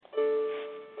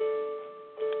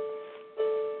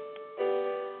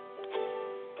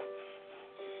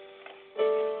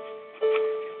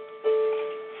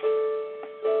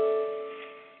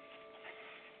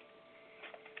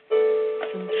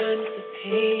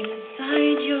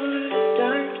inside your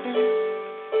darkness,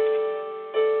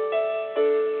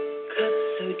 cut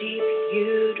so deep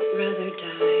you'd rather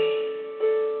die.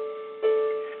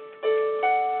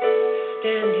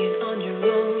 Standing on your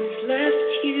own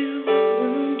left you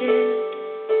wounded,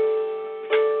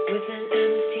 with an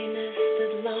emptiness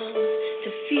that longs to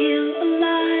feel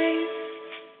alive.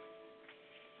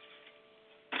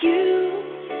 You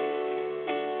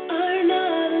are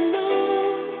not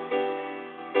alone.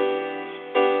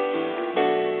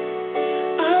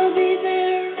 I'll be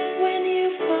there when you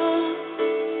fall.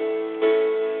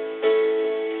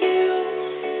 You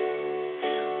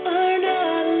are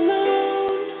not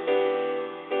alone.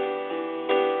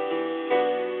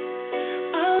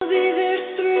 I'll be there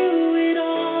through it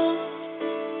all.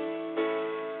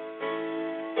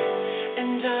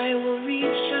 And I will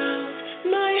reach out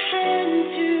my hand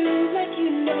to let you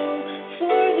know,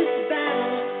 for this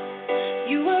battle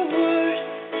you are worth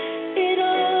it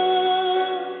all.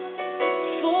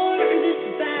 For this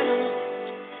battle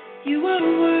you are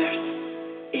worth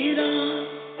it all.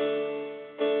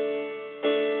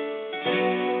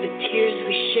 The tears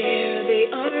we share, they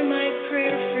are my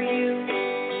prayer for you.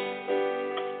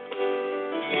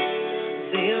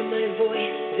 They are my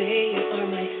voice, they are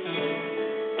my song.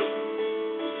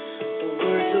 The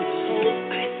words of hope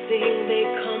I sing, they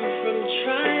come from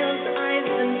trials I've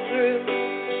been through.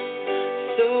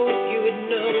 So you would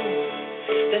know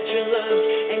that you're loved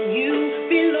and you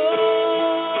belong.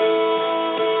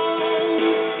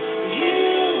 You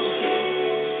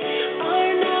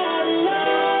are not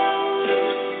alone.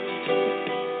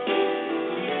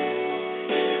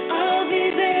 I'll be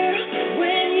there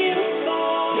when you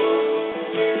fall.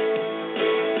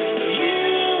 You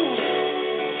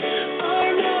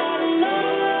are not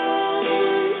alone.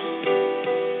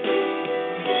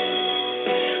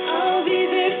 I'll be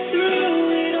there through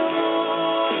it all.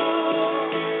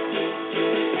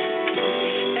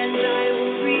 And I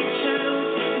will reach out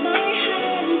my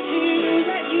hand to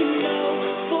let you know,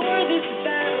 for this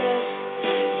battle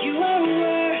you are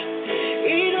worth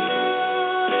it all.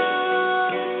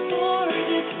 For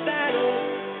this battle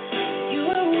you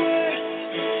are worth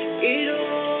it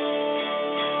all.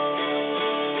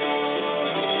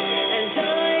 And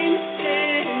I'm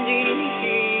standing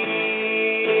here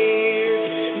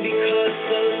because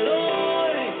the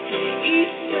Lord, He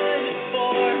stood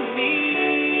for me.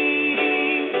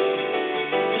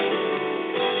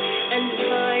 And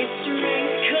my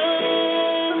strength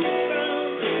comes from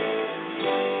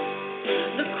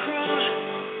the cross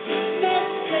that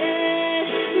set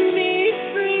me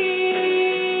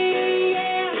free.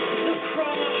 Yeah, the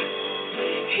cross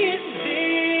is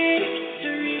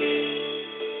victory.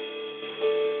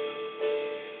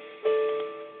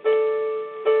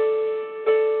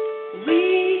 We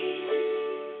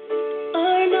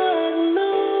are not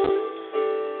alone.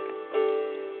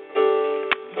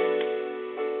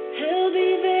 He'll be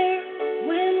there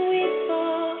when we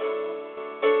fall.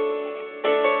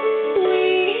 We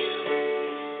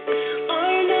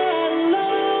are not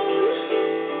alone.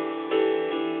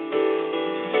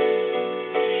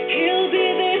 He'll be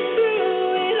there through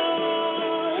it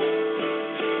all.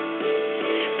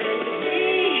 And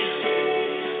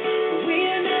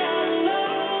we're not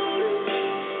alone.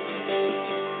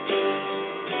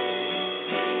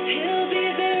 He'll be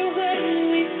there when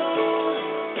we fall.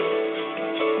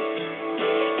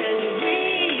 And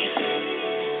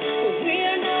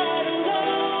we're not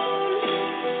alone.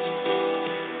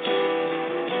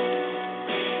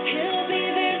 He'll be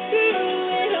there through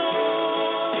it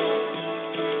all.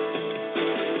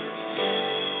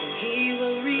 He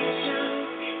will reach out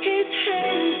His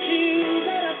hand to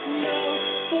let us know,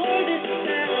 for this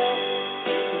battle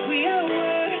we are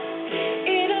worth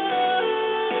it all.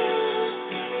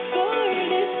 For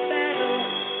this battle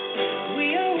we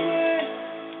are worth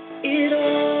it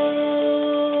all.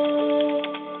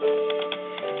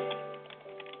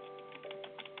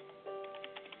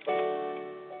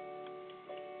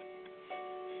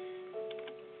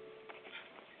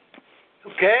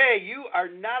 Okay, you are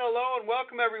not alone.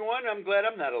 Welcome, everyone. I'm glad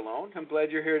I'm not alone. I'm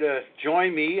glad you're here to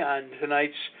join me on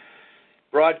tonight's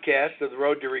broadcast of The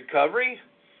Road to Recovery.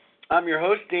 I'm your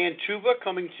host, Dan Czuba,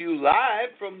 coming to you live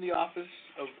from the office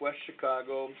of West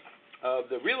Chicago, of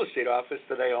the real estate office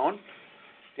that I own,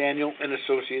 Daniel and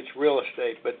Associates Real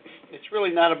Estate. But it's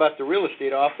really not about the real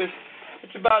estate office.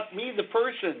 It's about me, the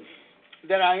person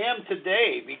that I am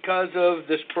today, because of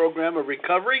this program of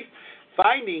recovery,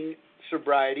 finding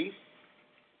sobriety,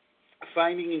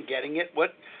 finding and getting it.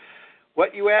 What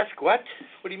you ask? What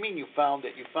do you mean you found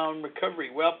it? You found recovery.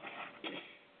 Well,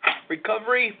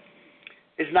 recovery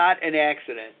is not an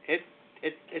accident.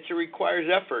 It requires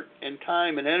effort and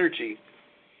time and energy.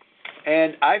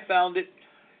 And I found it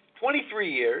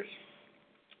 23 years,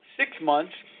 6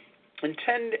 months, and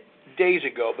 10 days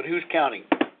ago. But who's counting?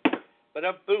 But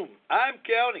boom, I'm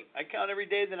counting. I count every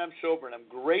day that I'm sober, and I'm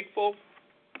grateful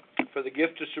for the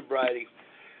gift of sobriety.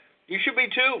 You should be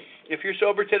too. If you're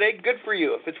sober today, good for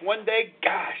you. If it's one day,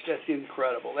 gosh, that's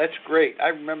incredible. That's great. I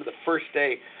remember the first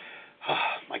day. Oh,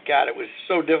 my God, it was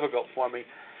so difficult for me.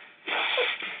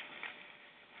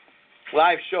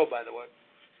 Live show, by the way.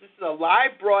 This is a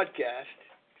live broadcast.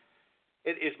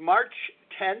 It is March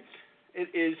 10th. It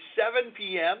is 7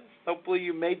 p.m. Hopefully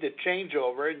you made the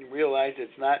changeover and you realize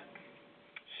it's not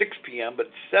 6 p.m., but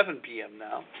 7 p.m.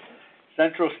 now,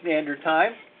 Central Standard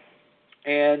Time.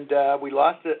 And we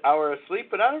lost an hour of sleep,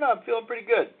 but I don't know, I'm feeling pretty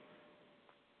good.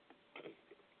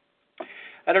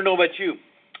 I don't know about you,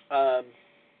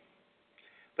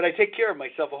 but I take care of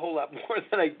myself a whole lot more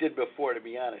than I did before, to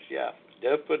be honest. Yeah,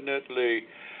 definitely.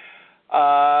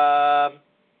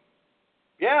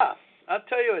 Yeah, I'll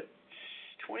tell you, it's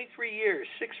 23 years,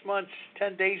 6 months,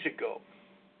 10 days ago.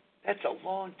 That's a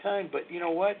long time, but you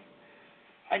know what?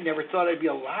 I never thought I'd be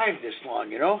alive this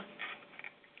long, you know?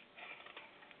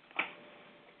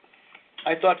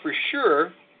 I thought for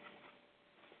sure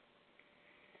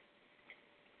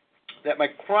that my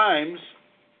crimes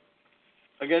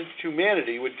against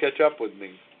humanity would catch up with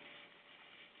me.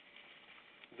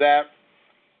 That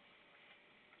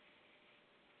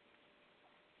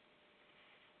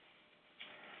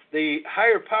the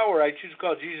higher power I choose to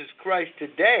call Jesus Christ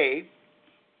today,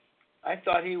 I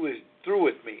thought he was through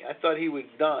with me. I thought he was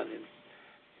done and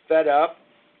fed up.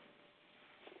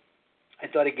 I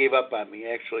thought he gave up on me,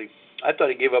 actually. I thought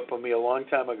he gave up on me a long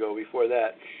time ago before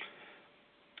that.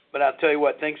 But I'll tell you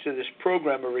what, thanks to this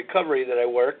program of recovery that I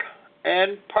work,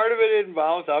 and part of it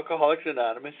involves Alcoholics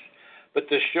Anonymous, but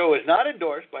this show is not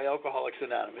endorsed by Alcoholics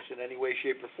Anonymous in any way,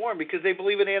 shape, or form because they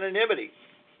believe in anonymity.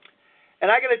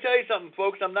 And I got to tell you something,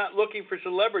 folks, I'm not looking for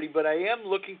celebrity, but I am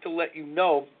looking to let you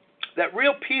know that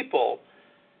real people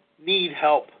need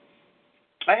help.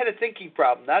 I had a thinking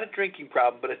problem, not a drinking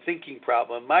problem, but a thinking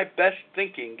problem. My best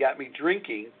thinking got me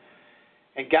drinking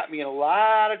and got me in a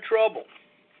lot of trouble,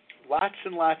 lots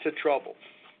and lots of trouble,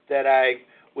 that I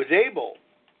was able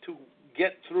to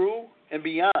get through and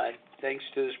beyond thanks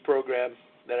to this program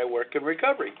that I work in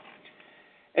recovery.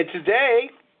 And today,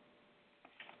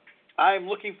 I'm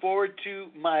looking forward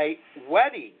to my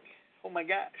wedding. Oh my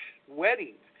gosh,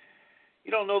 wedding.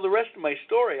 You don't know the rest of my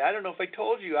story. I don't know if I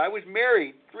told you. I was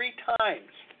married 3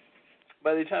 times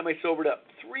by the time I sobered up.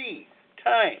 3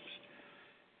 times.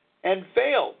 And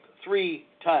failed 3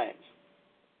 times.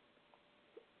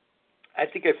 I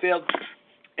think I failed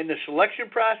in the selection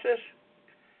process,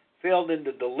 failed in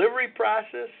the delivery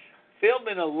process, failed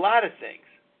in a lot of things.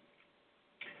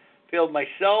 Failed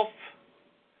myself,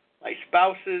 my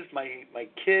spouses, my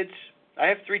kids. I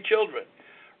have 3 children,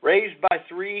 raised by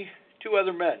 2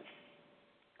 other men.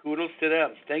 Kudos to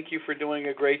them. Thank you for doing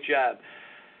a great job.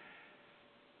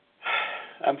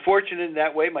 I'm fortunate in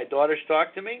that way. My daughters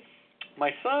talk to me.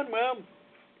 My son, well,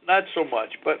 not so much,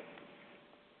 but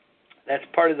that's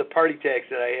part of the party tax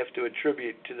that I have to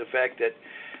attribute to the fact that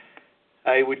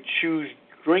I would choose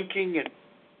drinking and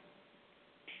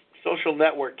social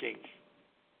networking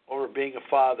over being a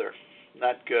father.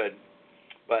 Not good.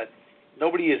 But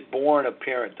nobody is born a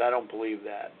parent. I don't believe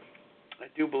that. I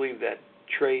do believe that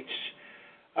traits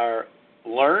are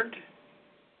learned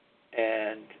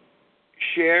and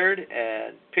shared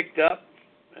and picked up,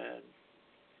 and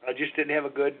I just didn't have a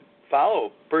good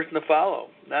person to follow.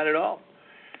 Not at all.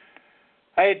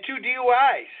 I had 2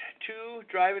 DUIs, 2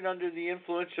 driving under the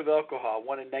influence of alcohol,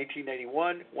 one in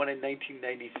 1991, one in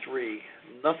 1993.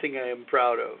 Nothing I am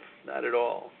proud of, not at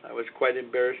all. I was quite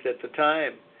embarrassed at the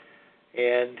time,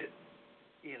 and,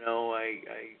 you know, I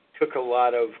took a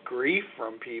lot of grief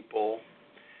from people,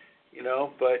 you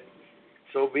know, but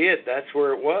so be it. That's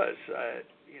where it was.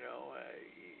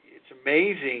 It's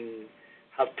amazing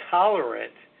how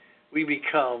tolerant we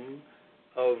become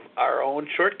of our own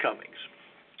shortcomings.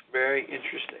 Very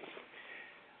interesting.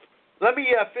 Let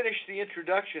me finish the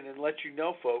introduction and let you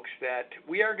know, folks, that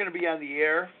we are going to be on the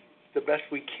air the best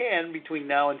we can between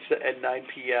now and 9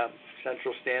 p.m.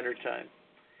 Central Standard Time.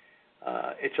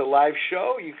 It's a live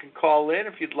show. You can call in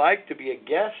if you'd like to be a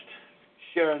guest,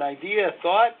 share an idea, a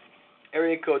thought.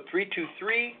 Area code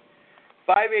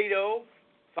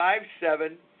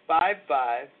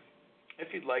 323-580-5755.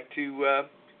 If you'd like to,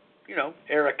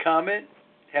 air a comment,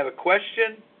 have a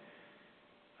question,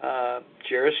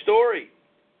 share a story.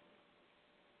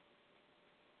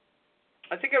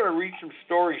 I think I'm going to read some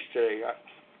stories today.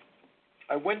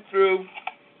 I went through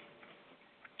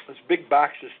this big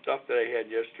box of stuff that I had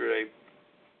yesterday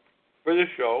for the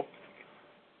show.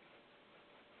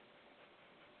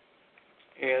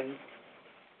 And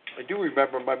I do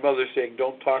remember my mother saying,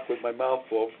 "Don't talk with my mouth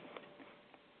full."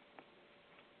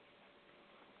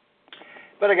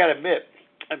 But I got to admit,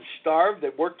 I'm starved. I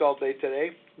worked all day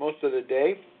today, most of the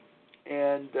day,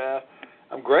 and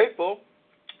I'm grateful.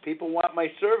 People want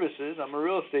my services. I'm a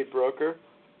real estate broker.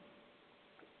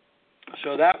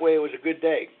 So that way it was a good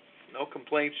day. No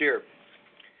complaints here.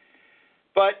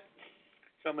 So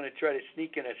I'm going to try to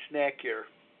sneak in a snack here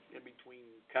in between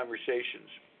conversations.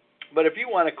 But if you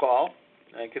want to call,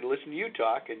 I could listen to you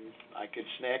talk, and I could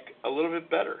snack a little bit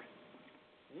better.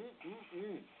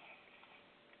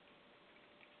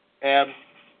 And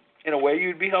in a way,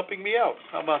 you'd be helping me out.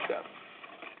 How about that?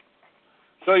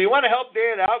 So you want to help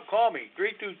Dan out, call me,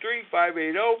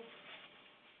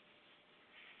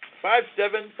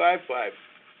 323-580-5755.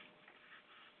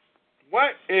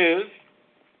 What is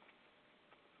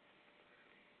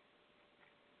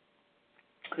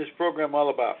this program all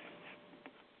about?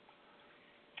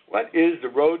 What is the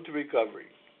road to recovery?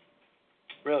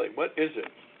 Really, what is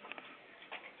it?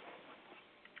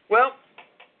 Well,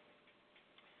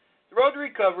 the road to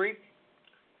recovery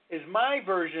is my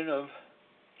version of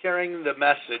carrying the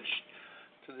message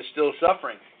to the still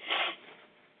suffering.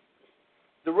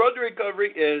 The road to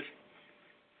recovery is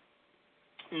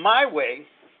my way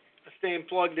of staying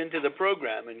plugged into the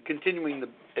program and continuing to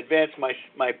advance my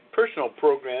personal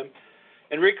program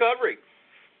in recovery.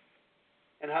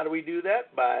 And how do we do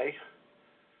that? By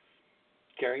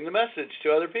carrying the message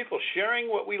to other people, sharing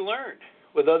what we learned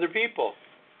with other people,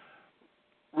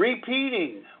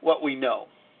 repeating what we know,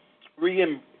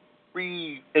 reinforcing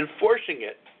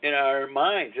it in our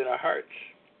minds, in our hearts.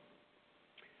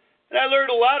 And I learned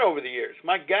a lot over the years.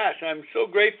 My gosh, I'm so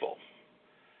grateful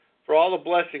for all the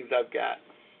blessings I've got.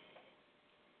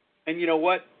 And you know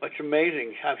what? It's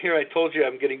amazing. I'm here. I told you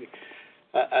I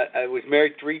was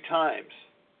married 3 times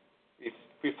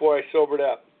before I sobered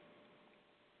up.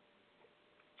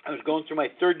 I was going through my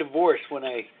 3rd divorce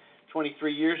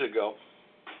 23 years ago,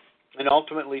 and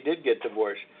ultimately did get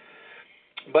divorced.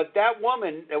 But that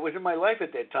woman that was in my life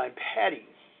at that time, Patty,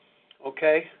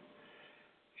 okay,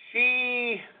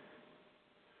 she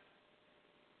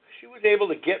was able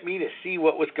to get me to see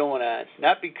what was going on.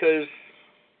 Not because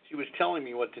she was telling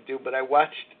me what to do, but I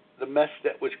watched the mess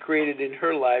that was created in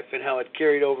her life and how it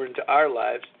carried over into our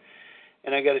lives.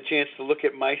 And I got a chance to look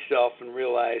at myself and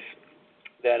realize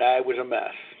that I was a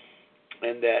mess.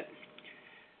 And that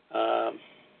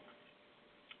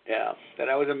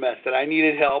I was a mess, that I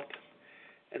needed help,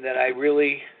 and that I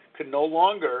really could no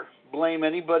longer blame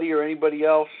anybody or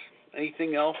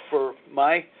anything else for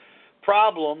my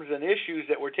problems and issues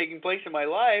that were taking place in my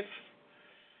life,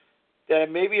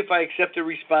 that maybe if I accepted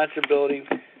responsibility,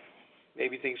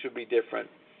 maybe things would be different.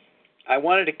 I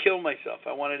wanted to kill myself.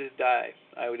 I wanted to die.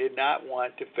 I did not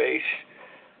want to face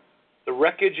the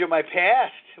wreckage of my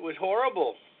past. It was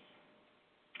horrible.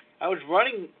 I was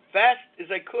running fast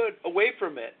as I could away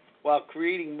from it while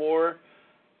creating more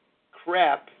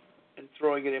crap and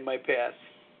throwing it in my past.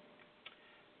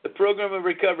 The program of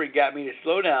recovery got me to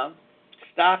slow down,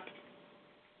 stop,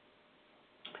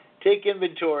 take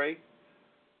inventory,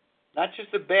 not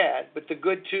just the bad, but the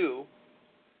good too.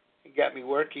 It got me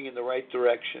working in the right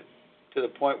direction to the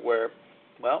point where,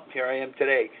 well, here I am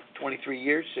today, 23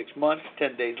 years, 6 months,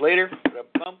 10 days later,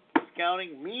 pump,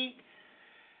 counting me,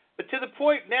 but to the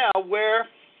point now where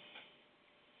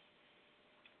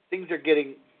things are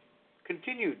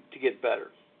continued to get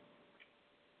better.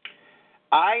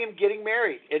 I am getting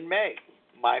married in May.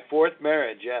 My 4th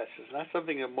marriage, yes. It's not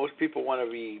something that most people want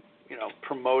to be,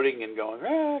 promoting and going,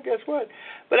 guess what?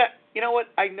 But you know what?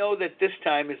 I know that this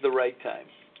time is the right time.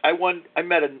 I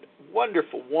met a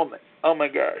wonderful woman. Oh, my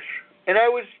gosh. And I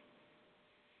was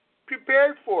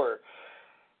prepared for her.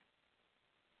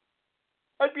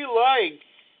 I'd be lying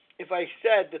if I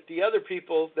said that the other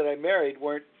people that I married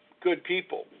weren't good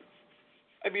people.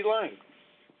 I'd be lying.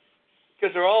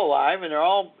 Because they're all alive and they're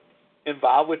all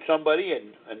involved with somebody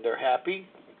and they're happy,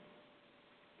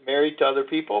 married to other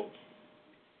people.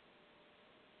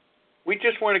 We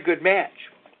just weren't a good match.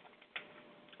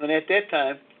 And at that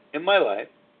time in my life,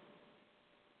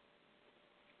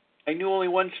 I knew only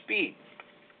one speed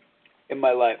in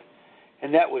my life,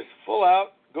 and that was full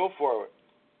out, go forward.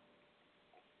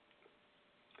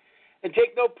 And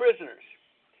take no prisoners.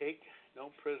 Take no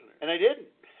prisoners. And I didn't.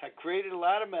 I created a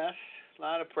lot of mess, a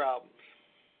lot of problems.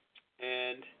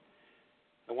 And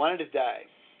I wanted to die.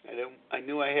 I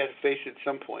knew I had to face it at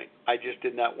some point. I just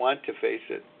did not want to face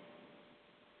it.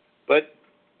 But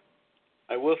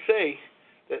I will say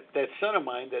that son of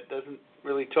mine that doesn't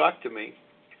really talk to me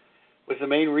was the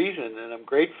main reason, and I'm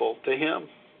grateful to him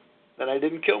that I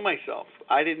didn't kill myself.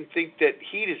 I didn't think that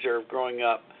he deserved growing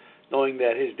up knowing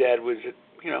that his dad was,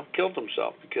 killed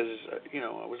himself because,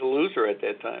 I was a loser at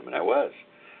that time, and I was.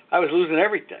 I was losing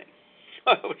everything.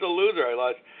 I was a loser. I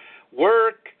lost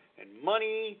work and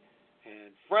money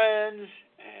and friends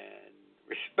and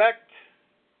respect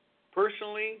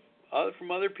personally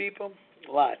from other people.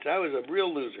 Lots. I was a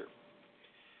real loser.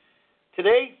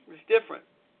 Today is different.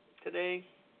 Today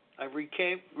I've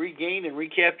regained and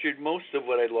recaptured most of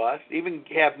what I lost, even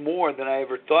have more than I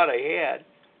ever thought I had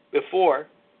before,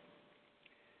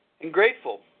 and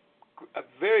grateful. I'm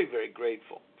very, very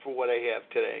grateful for what I have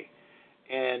today,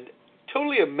 and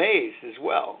totally amazed as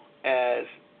well as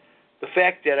the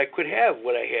fact that I could have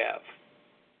what I have.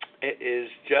 It is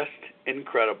just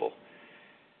incredible.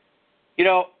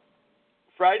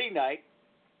 Friday night,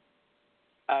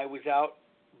 I was out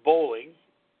bowling.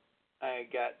 I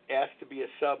got asked to be a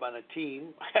sub on a team.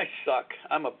 I suck.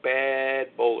 I'm a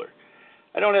bad bowler.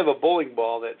 I don't have a bowling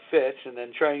ball that fits, and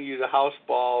then trying to use a house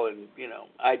ball, and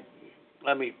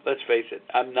let's face it,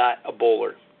 I'm not a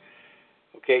bowler.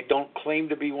 Okay, don't claim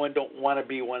to be one, don't want to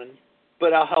be one,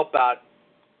 but I'll help out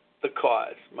the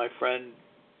cause. My friend,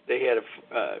 they had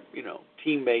a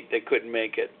teammate that couldn't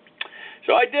make it,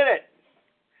 so I did it.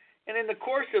 And in the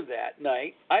course of that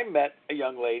night, I met a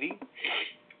young lady,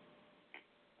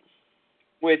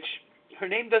 which her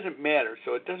name doesn't matter,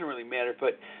 so it doesn't really matter.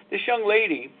 But this young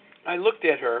lady, I looked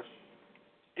at her,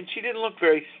 and she didn't look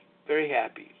very, very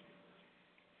happy.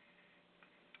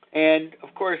 And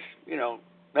of course,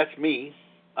 that's me.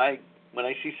 When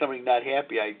I see somebody not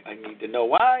happy, I need to know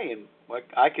why and what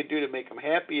I could do to make them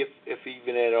happy, if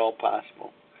even at all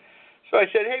possible. So I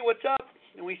said, "Hey, what's up?"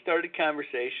 And we started a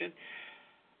conversation.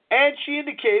 And she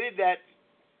indicated that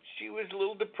she was a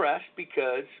little depressed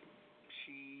because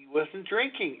she wasn't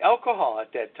drinking alcohol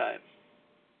at that time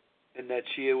and that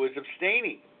she was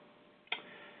abstaining.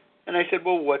 And I said,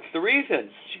 "Well, what's the reason?"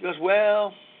 She goes,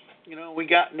 "Well, we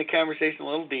got in the conversation a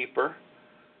little deeper."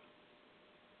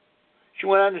 She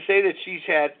went on to say that she's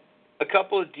had a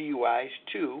couple of DUIs,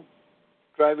 too,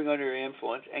 driving under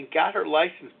influence, and got her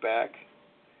license back.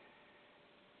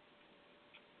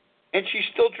 And she's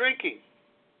still drinking.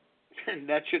 And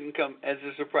that shouldn't come as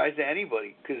a surprise to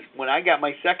anybody, because when I got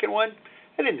my second one,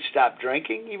 I didn't stop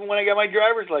drinking, even when I got my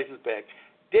driver's license back.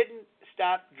 Didn't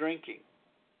stop drinking.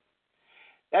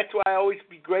 That's why I always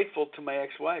be grateful to my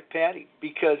ex-wife, Patty,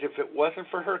 because if it wasn't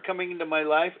for her coming into my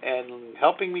life and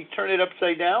helping me turn it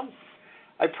upside down,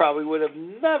 I probably would have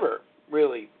never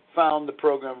really found the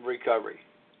program of recovery.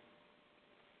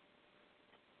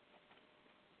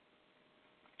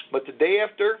 But the day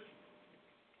after,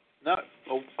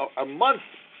 a month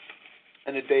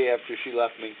and a day after she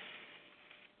left me,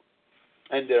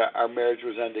 and our marriage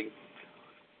was ending,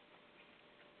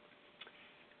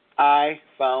 I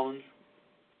found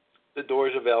the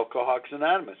doors of Alcoholics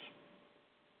Anonymous.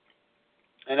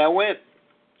 And I went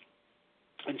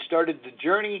and started the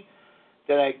journey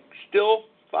that I still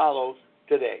follow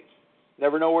today.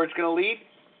 Never know where it's going to lead.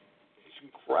 It's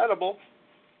incredible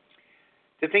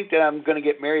to think that I'm going to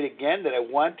get married again, that I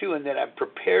want to, and that I'm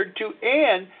prepared to.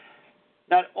 And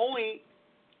not only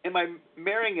am I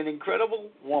marrying an incredible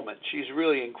woman, she's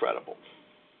really incredible.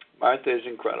 Martha is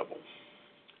incredible.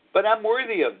 But I'm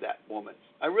worthy of that woman.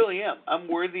 I really am. I'm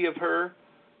worthy of her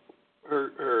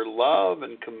love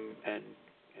and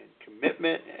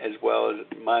commitment, as well as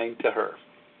mine to her.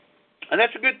 And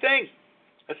that's a good thing.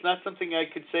 That's not something I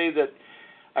could say that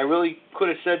I really could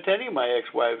have said to any of my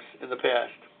ex-wives in the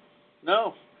past.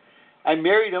 No. I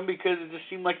married them because it just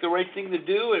seemed like the right thing to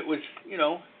do. It was, it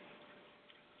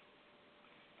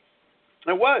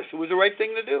was the right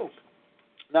thing to do.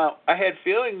 Now, I had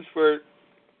feelings for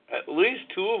at least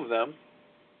two of them.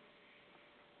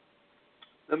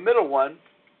 The middle one,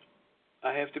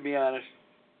 I have to be honest,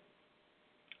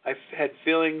 I've had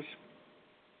feelings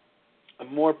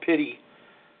of more pity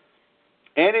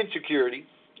and insecurity.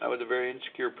 I was a very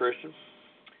insecure person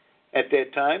at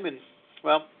that time, and,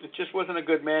 well, it just wasn't a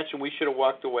good match, and we should have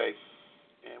walked away.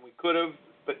 And we could have,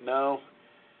 but no.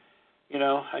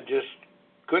 I just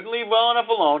couldn't leave well enough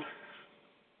alone.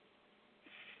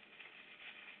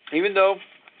 Even though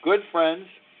good friends,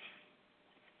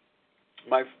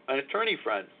 an attorney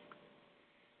friend,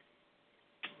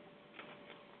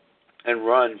 and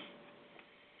run.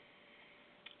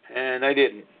 And I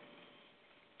didn't.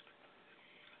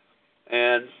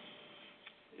 And,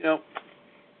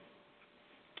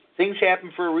 things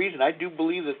happen for a reason. I do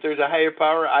believe that there's a higher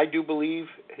power. I do believe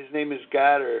his name is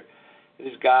God, or it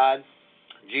is God,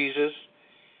 Jesus.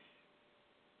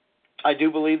 I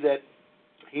do believe that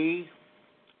he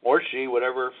or she,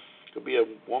 whatever. Could be a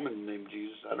woman named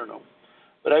Jesus. I don't know.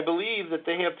 But I believe that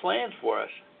they have plans for us.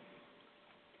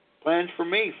 Plans for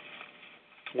me.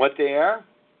 What they are,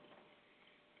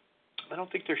 I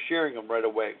don't think they're sharing them right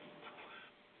away.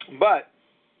 But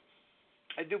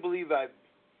I do believe I've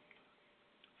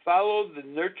followed the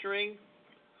nurturing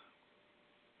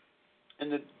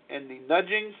and the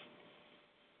nudging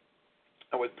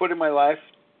I was put in my life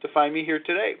to find me here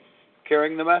today,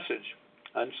 carrying the message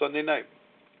on Sunday night.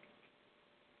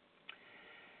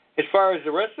 As far as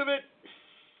the rest of it,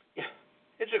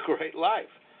 it's a great life.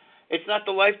 It's not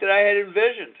the life that I had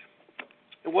envisioned.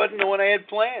 It wasn't the one I had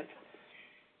planned.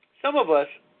 Some of us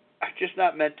are just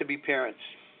not meant to be parents,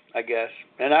 I guess.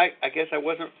 And I guess I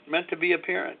wasn't meant to be a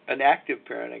parent, an active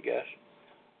parent, I guess.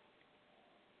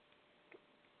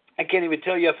 I can't even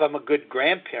tell you if I'm a good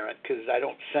grandparent because I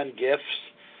don't send gifts.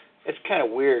 It's kind of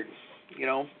weird. You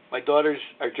know, my daughters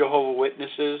are Jehovah's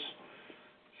Witnesses,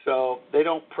 so they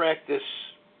don't practice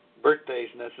birthdays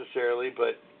necessarily,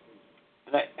 but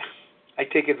I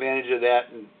take advantage of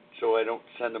that, and so I don't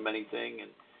send them anything.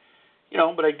 And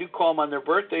but I do call them on their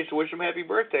birthdays to wish them happy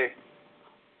birthday.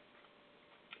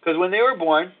 Because when they were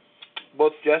born,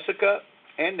 both Jessica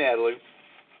and Natalie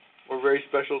were very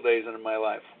special days in my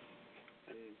life.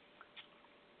 And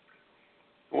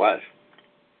it was.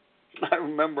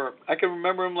 I can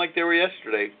remember them like they were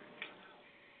yesterday.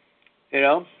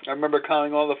 I remember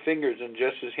counting all the fingers in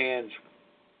Jess's hands.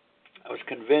 I was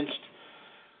convinced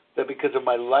that because of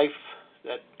my life,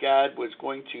 that God was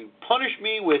going to punish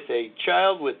me with a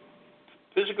child with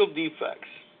physical defects.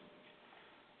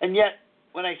 And yet,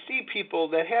 when I see people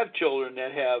that have children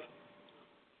that have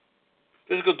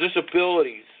physical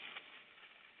disabilities,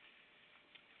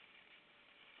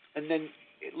 and then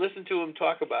listen to them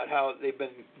talk about how they've been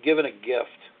given a gift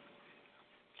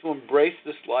to embrace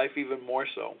this life even more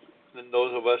so than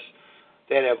those of us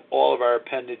that have all of our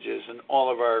appendages and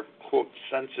all of our, quote,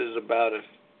 senses about it.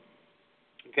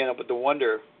 You can't help but to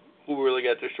wonder who really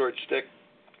got the short stick,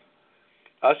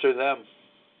 us or them.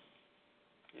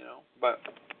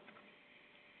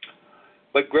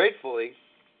 But gratefully,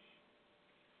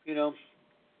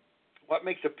 what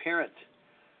makes a parent?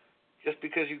 Just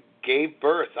because you gave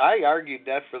birth. I argued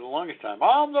that for the longest time.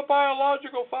 I'm the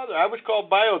biological father. I was called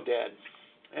Bio-Dad.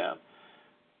 Yeah.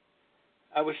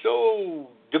 I was so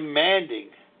demanding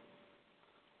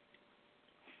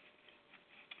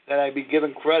that I be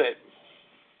given credit.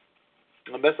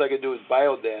 The best I could do was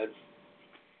Bio-Dad.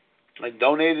 I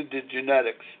donated to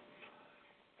genetics.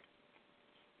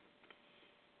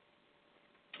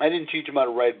 I didn't teach them how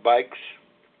to ride bikes.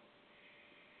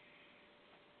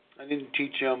 I didn't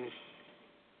teach them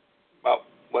about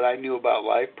what I knew about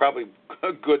life. Probably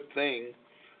a good thing.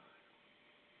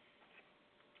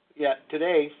 Yeah,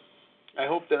 today, I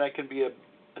hope that I can be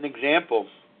an example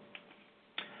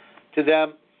to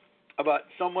them about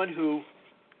someone who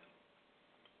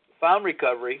found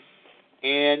recovery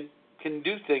and can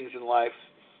do things in life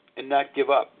and not give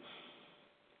up.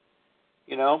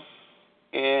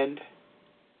 And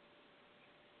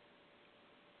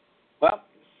well,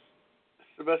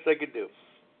 that's the best I could do.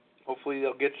 Hopefully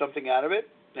they'll get something out of it,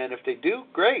 and if they do,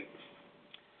 great.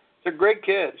 They're great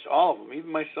kids, all of them,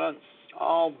 even my sons,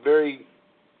 all very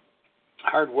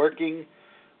hardworking,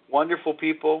 wonderful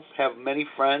people, have many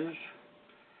friends.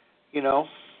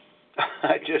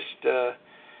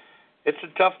 It's a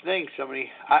tough thing.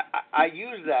 I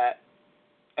use that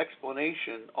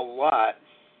explanation a lot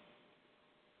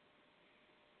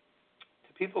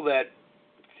to people that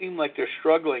seem like they're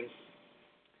struggling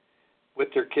with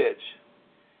their kids,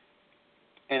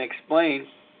 and explain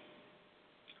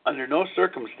under no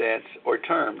circumstance or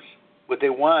terms would they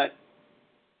want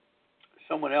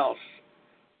someone else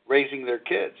raising their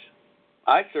kids.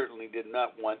 I certainly did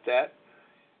not want that.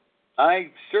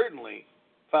 I certainly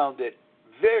found it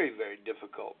very, very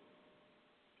difficult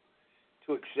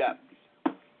to accept.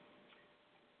 It's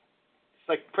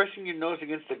like pressing your nose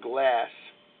against a glass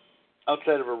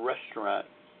outside of a restaurant,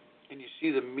 and you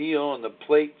see the meal and the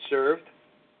plate served,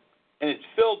 and it's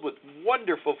filled with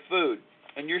wonderful food,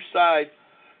 and you're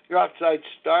outside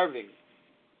starving,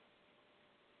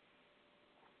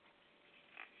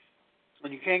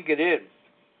 and you can't get in.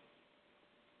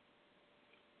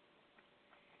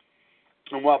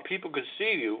 And while people can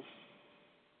see you,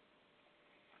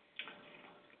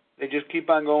 they just keep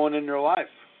on going in their life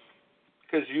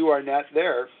because you are not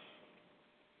there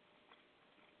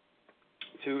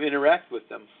to interact with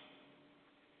them.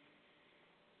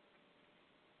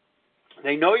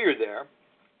 They know you're there,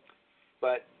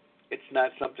 but it's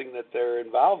not something that they're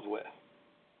involved with.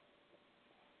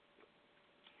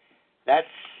 That's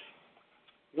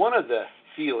one of the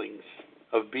feelings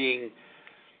of being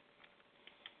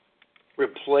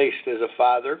replaced as a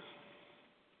father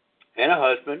and a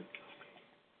husband.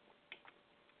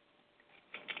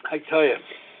 I tell you,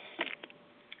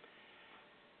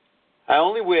 I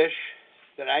only wish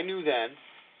that I knew then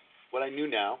what I knew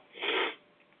now.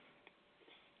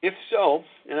 If so,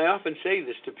 and I often say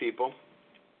this to people,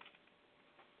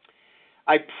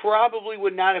 I probably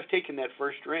would not have taken that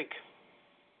first drink.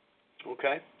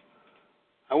 Okay?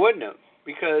 I wouldn't have,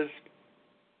 because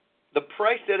the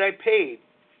price that I paid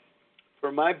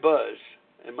for my buzz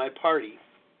and my party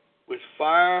was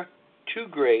far too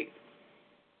great.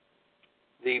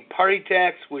 The party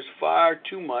tax was far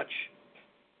too much.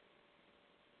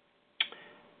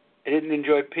 I didn't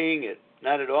enjoy paying it.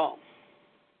 Not at all.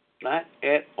 Not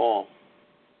at all.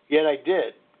 Yet I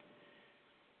did.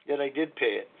 Yet I did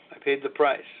pay it. I paid the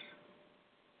price.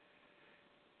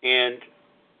 And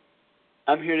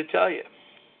I'm here to tell you,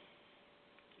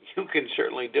 you can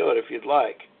certainly do it if you'd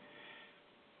like.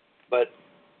 But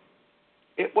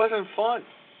it wasn't fun.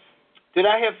 Did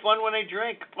I have fun when I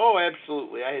drank? Oh,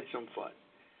 absolutely. I had some fun.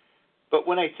 But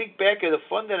when I think back of the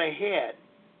fun that I had,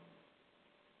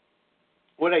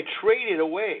 what I traded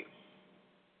away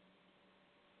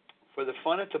for the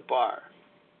fun at the bar,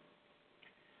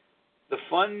 the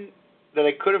fun that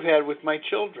I could have had with my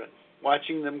children,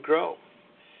 watching them grow,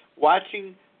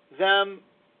 watching them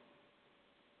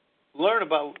learn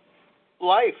about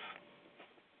life,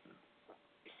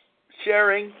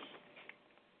 sharing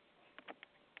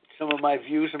some of my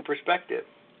views and perspective.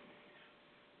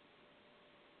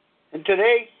 And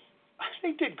today,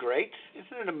 they did great.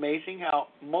 Isn't it amazing how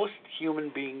most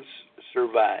human beings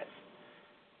survive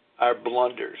our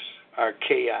blunders, our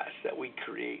chaos that we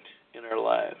create in our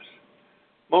lives?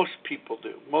 Most people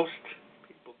do. Most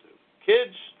people do.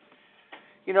 Kids,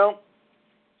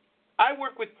 I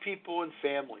work with people and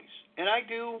families, and I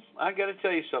got to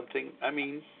tell you something. I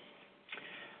mean,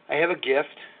 I have a gift,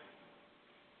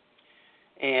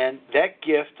 and that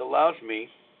gift allows me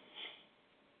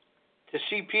to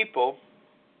see people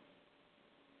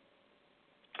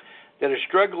that are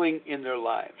struggling in their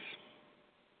lives.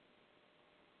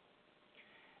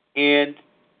 And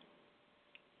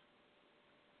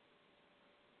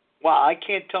while I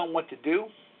can't tell them what to do,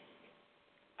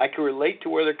 I can relate to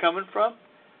where they're coming from,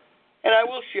 and I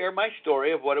will share my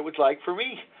story of what it was like for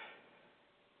me.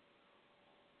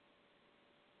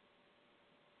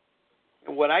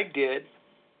 And what I did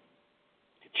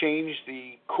to change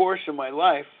the course of my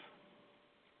life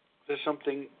to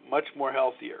something much more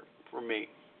healthier for me.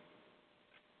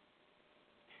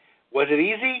 Was it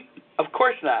easy? Of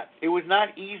course not. It was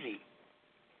not easy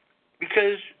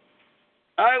because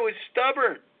I was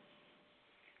stubborn.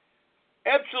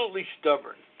 Absolutely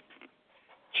stubborn.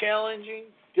 Challenging,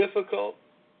 difficult.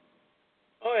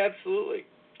 Oh, absolutely.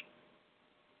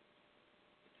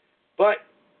 But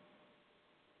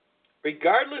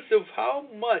regardless of how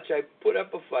much I put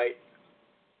up a fight,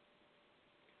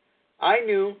 I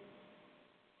knew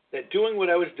that doing what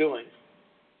I was doing,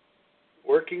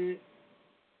 working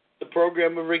the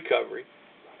program of recovery,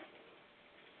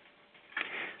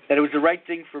 that it was the right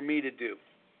thing for me to do,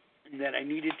 and that I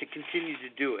needed to continue to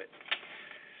do it.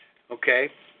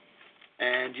 Okay?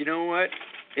 And you know what?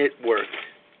 It worked.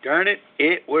 Darn it,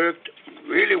 it worked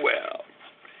really well.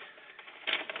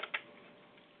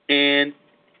 And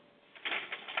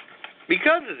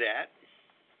because of that,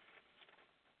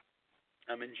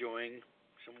 I'm enjoying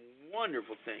some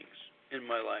wonderful things in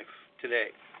my life today.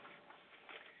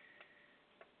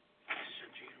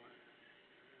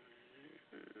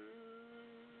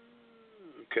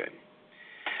 Okay.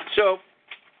 So,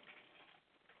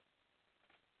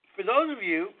 for those of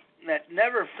you that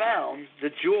never found the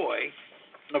joy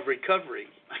of recovery,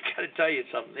 I got to tell you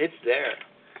something. It's there.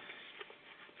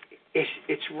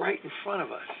 It's right in front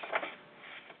of us.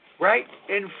 Right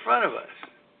in front of us.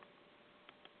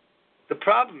 The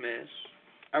problem is,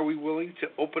 are we willing to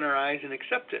open our eyes and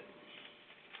accept it?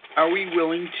 Are we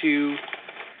willing to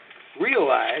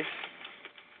realize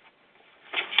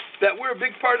that we're a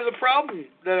big part of the problem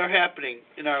that are happening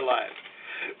in our lives?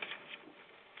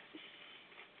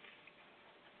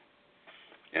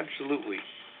 Absolutely.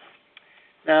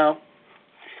 Now,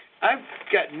 I've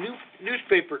got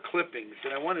newspaper clippings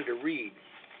that I wanted to read.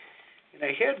 And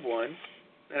I had one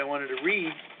that I wanted to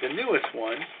read. The newest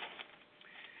one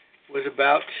was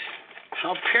about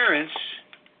how parents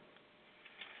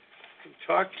can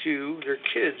talk to their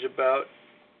kids about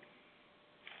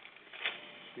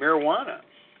marijuana.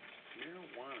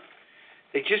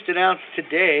 They just announced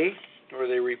today, or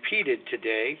they repeated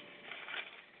today,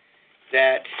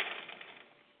 that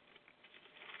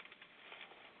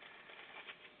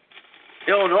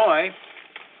Illinois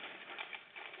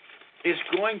is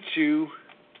going to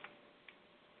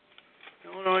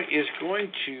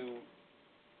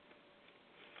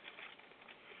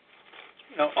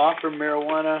offer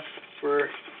marijuana for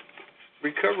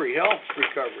recovery, health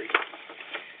recovery.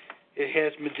 It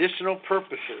has medicinal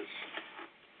purposes.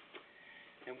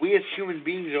 And we as human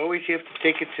beings always have to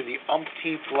take it to the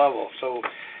umpteenth level. So,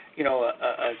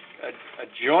 a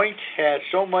joint has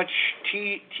so much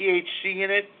THC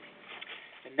in it,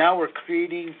 and now we're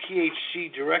creating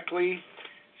THC directly,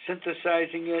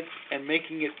 synthesizing it, and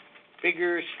making it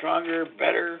bigger, stronger,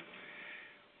 better.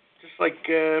 Just like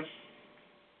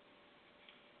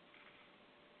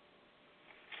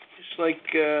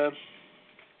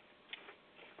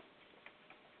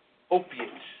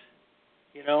opiates,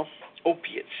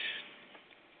 opiates.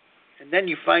 And then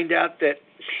you find out that,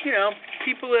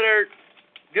 people that are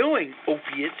doing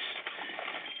opiates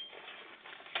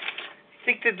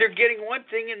think that they're getting one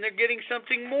thing and they're getting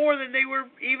something more than they were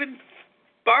even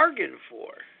bargained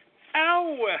for.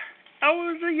 Ow!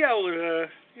 Was a yowza.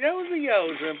 That was a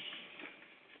yowza.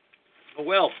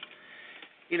 Well,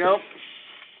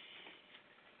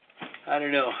 I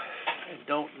don't know. I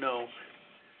don't know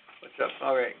what's up.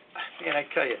 All right. Man, I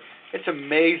tell you, it's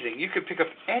amazing. You could pick up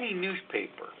any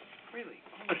newspaper, really,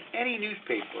 almost any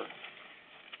newspaper,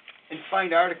 and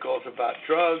find articles about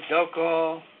drugs,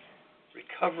 alcohol,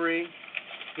 recovery.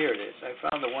 Here it is. I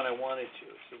found the one I wanted to.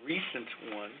 It's a recent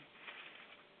one.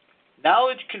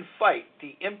 Knowledge can fight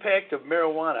the impact of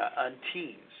marijuana on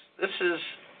teens. This is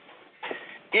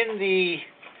in the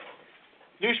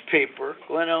newspaper,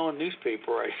 Glen Ellen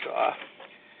newspaper I saw,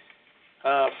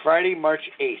 Friday, March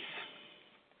 8th.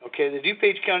 Okay, the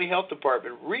DuPage County Health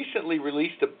Department recently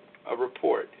released a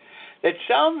report that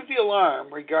sounds the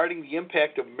alarm regarding the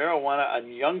impact of marijuana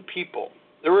on young people.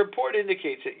 The report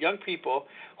indicates that young people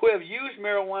who have used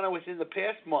marijuana within the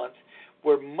past month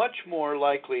were much more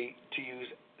likely to use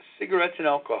cigarettes and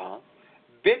alcohol,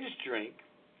 binge drink,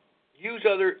 use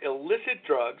other illicit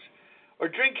drugs, or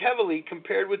drink heavily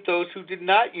compared with those who did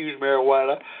not use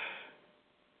marijuana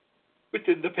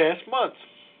within the past month.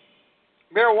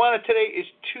 Marijuana today is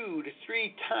 2 to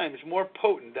 3 times more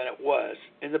potent than it was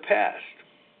in the past.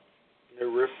 They're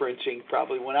referencing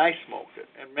probably when I smoked it.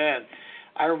 And man,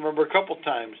 I remember a couple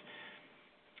times.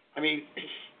 I mean,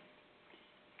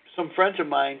 some friends of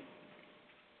mine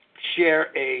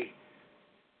share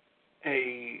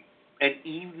an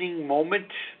evening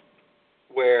moment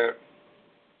where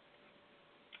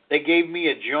they gave me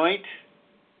a joint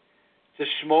to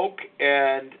smoke,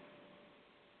 and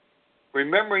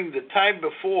remembering the time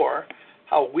before,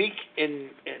 how weak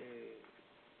it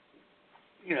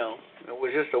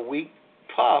was just a weak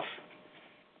puff,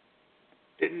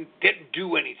 didn't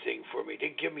do anything for me,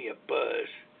 didn't give me a buzz.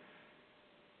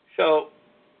 So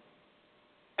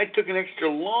I took an extra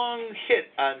long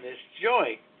hit on this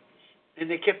joint, and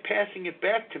they kept passing it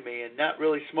back to me and not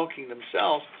really smoking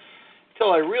themselves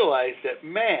until I realized that,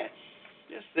 man,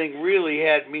 this thing really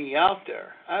had me out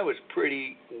there. I was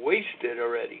pretty wasted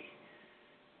already.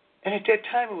 And at that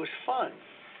time, it was fun.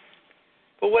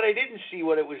 But what I didn't see,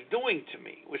 what it was doing to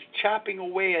me, was chopping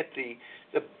away at the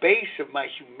base of my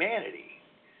humanity.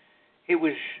 It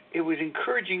was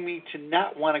encouraging me to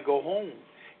not want to go home.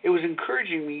 It was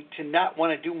encouraging me to not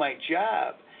want to do my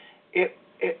job. It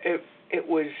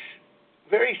was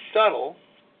very subtle,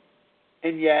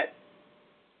 and yet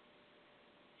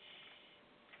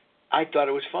I thought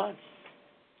it was fun.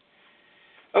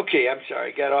 Okay, I'm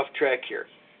sorry, got off track here.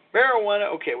 Marijuana,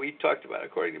 okay, we talked about it.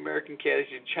 According to American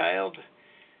Academy of Child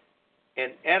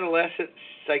and Adolescent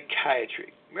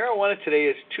Psychiatry, marijuana today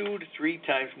is 2 to 3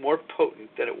 times more potent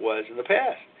than it was in the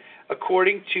past,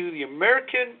 according to the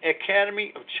American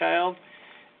Academy of Child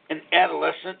and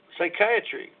Adolescent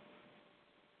Psychiatry.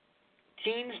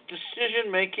 Teens'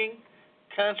 decision-making,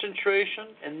 concentration,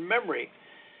 and memory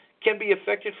can be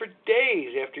affected for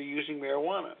days after using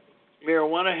marijuana.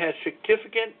 Marijuana has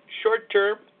significant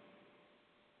short-term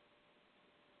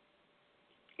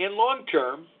and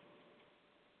long-term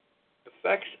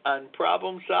effects on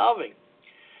problem solving,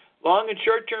 long and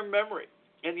short-term memory,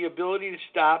 and the ability to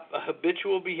stop a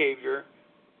habitual behavior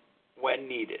when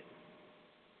needed.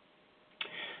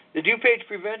 The DuPage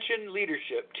Prevention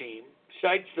Leadership Team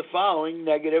cites the following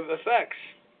negative effects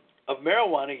of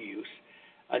marijuana use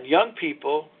on young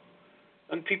people's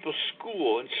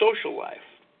school and social life: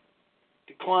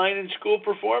 decline in school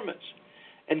performance,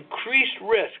 increased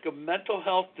risk of mental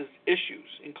health issues,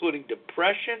 including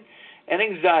depression and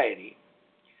anxiety,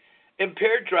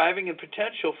 impaired driving, and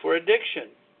potential for addiction.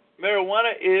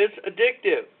 Marijuana is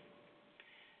addictive.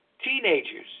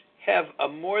 Teenagers have a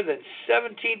more than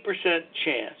 17%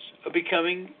 chance of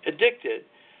becoming addicted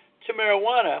to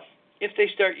marijuana if they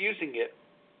start using it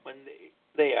when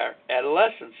they are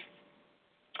adolescents,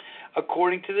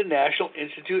 according to the National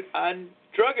Institute on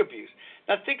Drug Abuse.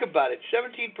 Now think about it,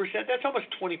 17%, that's almost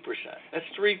 20%. That's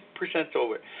 3%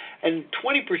 over. And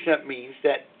 20% means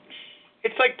that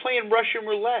it's like playing Russian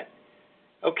roulette,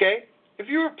 okay? If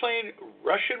you were playing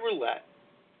Russian roulette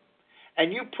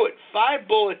and you put 5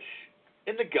 bullets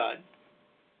in the gun,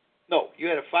 no, you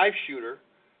had a 5-shooter,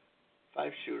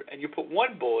 and you put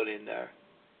 1 bullet in there,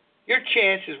 your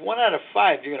chance is 1 out of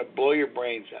 5 you're going to blow your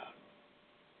brains out.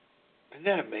 Isn't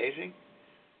that amazing?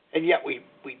 And yet we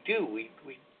do. We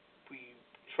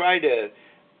try to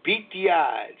beat the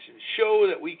odds and show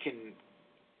that we're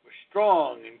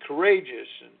strong and courageous,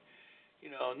 and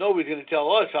nobody's going to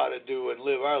tell us how to do and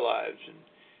live our lives. And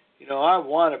I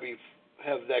want to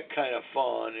have that kind of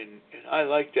fun, and I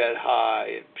like that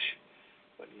high. And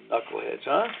what knuckleheads,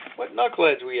 huh? What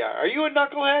knuckleheads we are. Are you a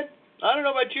knucklehead? I don't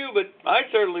know about you, but I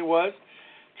certainly was.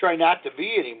 Try not to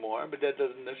be anymore, but that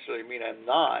doesn't necessarily mean I'm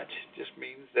not. It just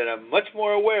means that I'm much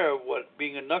more aware of what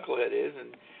being a knucklehead is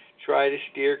and try to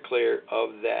steer clear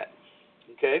of that.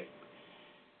 Okay?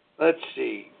 Let's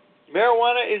see.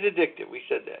 Marijuana is addictive. We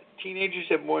said that. Teenagers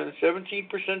have more than 17%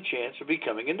 chance of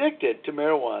becoming addicted to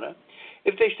marijuana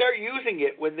if they start using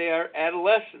it when they are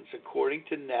adolescents, according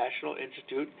to National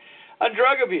Institute on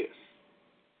Drug Abuse.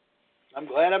 I'm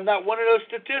glad I'm not one of those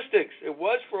statistics. It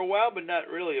was for a while, but not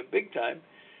really a big time.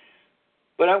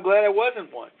 But I'm glad I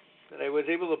wasn't one, that I was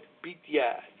able to beat the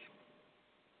odds.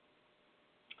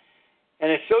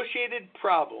 An associated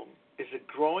problem is the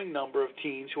growing number of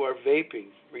teens who are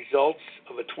vaping. Results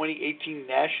of a 2018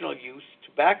 National Youth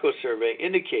Tobacco Survey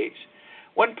indicates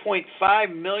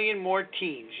 1.5 million more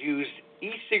teens used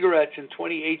e-cigarettes in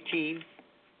 2018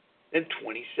 than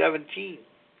 2017.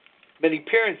 Many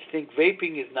parents think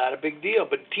vaping is not a big deal,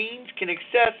 but teens can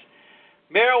access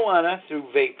marijuana through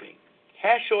vaping.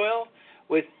 Hash oil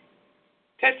with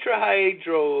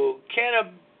cannabinol,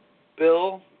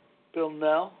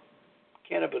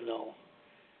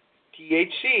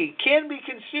 THC, can be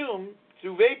consumed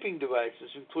through vaping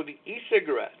devices, including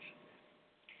e-cigarettes.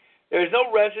 There is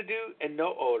no residue and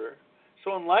no odor.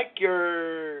 So unlike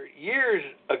years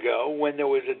ago when there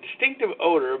was a distinctive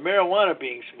odor of marijuana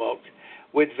being smoked,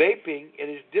 with vaping, it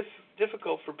is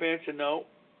difficult for parents to know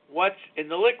what's in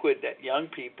the liquid that young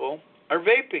people are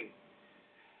vaping.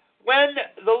 When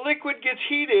the liquid gets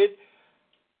heated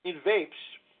in vapes,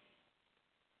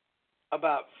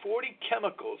 about 40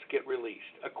 chemicals get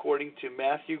released, according to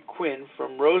Matthew Quinn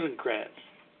from Rosencrantz.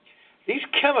 These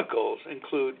chemicals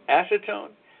include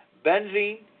acetone,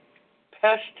 benzene,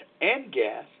 pest and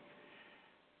gas,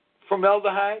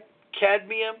 formaldehyde,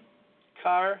 cadmium,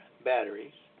 car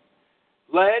batteries,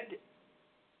 lead,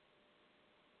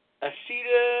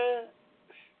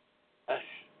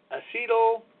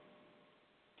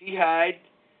 acetaldehyde,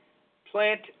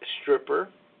 plant stripper,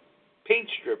 paint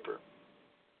stripper,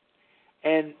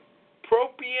 and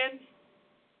propylene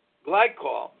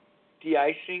glycol,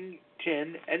 de-icing,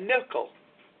 tin, and nickel.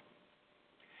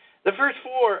 The first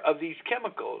 4 of these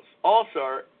chemicals also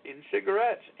are in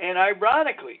cigarettes. And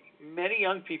ironically, many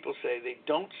young people say they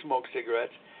don't smoke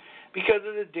cigarettes because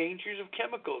of the dangers of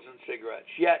chemicals in cigarettes,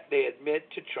 yet they admit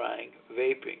to trying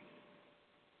vaping.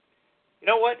 You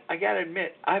know what? I got to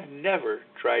admit, I've never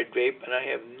tried vape, and I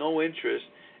have no interest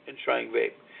in trying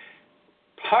vape.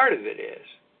 Part of it is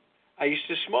I used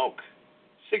to smoke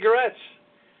cigarettes.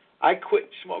 I quit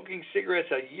smoking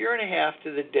cigarettes a year and a half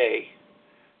to the day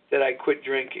that I quit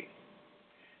drinking.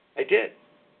 I did.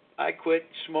 I quit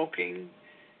smoking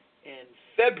in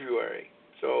February.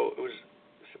 So it was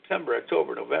September,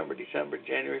 October, November, December,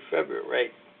 January, February,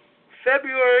 right?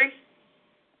 February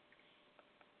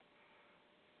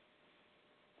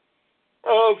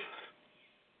of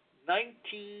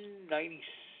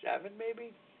 1997,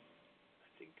 maybe?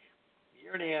 I think a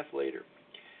year and a half later.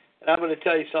 And I'm going to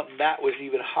tell you something, that was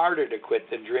even harder to quit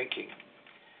than drinking.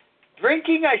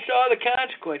 Drinking, I saw the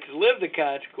consequences, lived the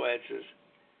consequences.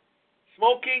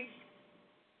 Smoking,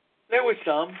 there was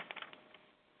some.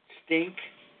 Stink,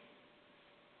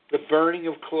 the burning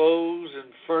of clothes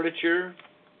and furniture,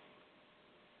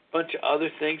 a bunch of other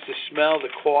things, the smell, the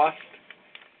cost.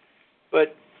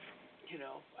 But, you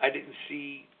know, I didn't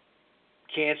see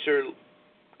cancer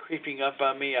creeping up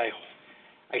on me. I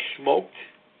smoked.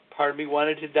 Part of me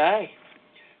wanted to die.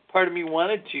 Part of me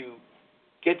wanted to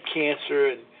get cancer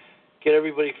and get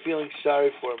everybody feeling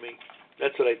sorry for me.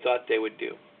 That's what I thought they would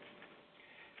do.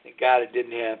 Thank God it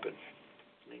didn't happen.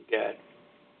 Thank God.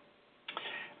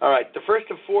 All right, the first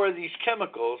of 4 of these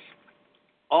chemicals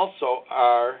also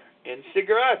are in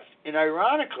cigarettes. And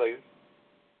ironically,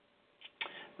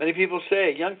 Many people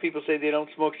say, young people say they don't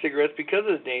smoke cigarettes because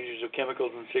of the dangers of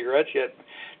chemicals in cigarettes, yet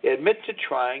they admit to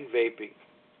trying vaping.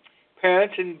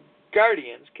 Parents and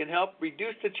guardians can help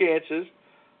reduce the chances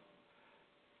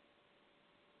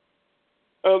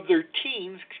of their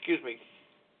teens,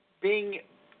 being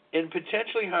in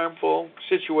potentially harmful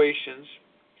situations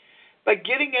by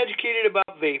getting educated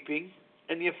about vaping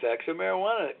and the effects of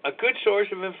marijuana. A good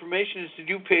source of information is the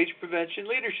DuPage Prevention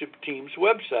Leadership Team's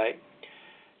website,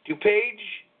 DuPagePLT.org.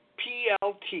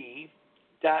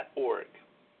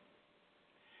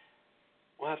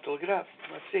 We'll have to look it up.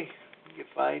 Let's see.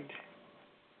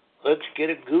 Let's get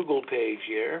a Google page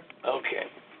here. Okay,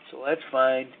 so let's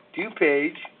find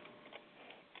DuPage.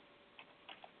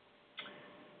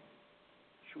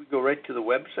 Should we go right to the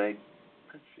website?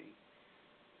 Let's see.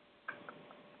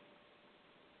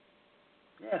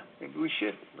 Yeah, maybe we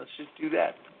should. Let's just do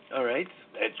that. All right,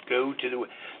 let's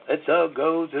all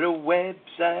go to the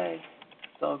website.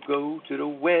 Let's all go to the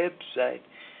website.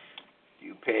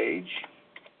 DuPage.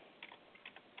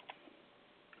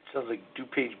 Sounds like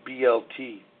DuPage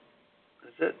BLT.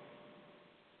 Is it?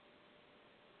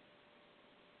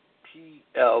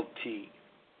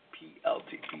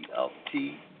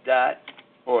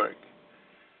 PLT.org.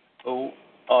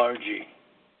 O-R-G.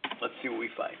 Let's see what we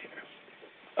find here.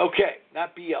 Okay,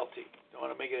 not BLT. Don't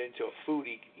want to make it into a food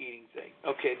eating thing.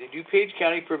 Okay, the DuPage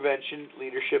County Prevention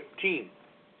Leadership Team.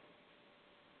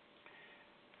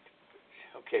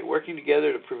 Okay, working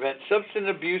together to prevent substance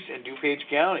abuse in DuPage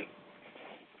County.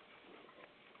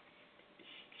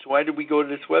 So why did we go to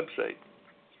this website?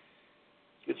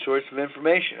 Good source of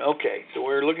information. Okay, so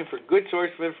we're looking for good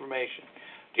source of information.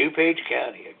 DuPage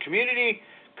County, a community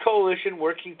coalition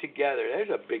working together. There's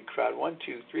a big crowd. 1,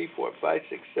 2, 3, 4, 5,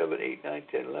 6, 7, 8, 9,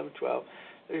 10, 11, 12,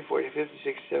 13, 14, 15,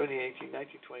 16, 17, 18,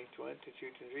 19, 20, 21,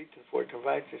 22, 23, 24,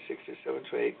 25, 26, 27,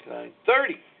 28, 29,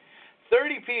 30.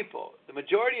 30 people. The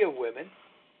majority of women.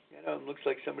 You know, it looks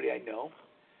like somebody I know.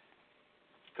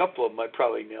 A couple of them I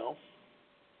probably know.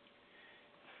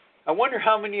 I wonder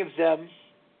how many of them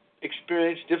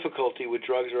experience difficulty with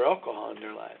drugs or alcohol in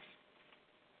their lives.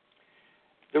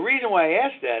 The reason why I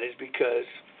ask that is because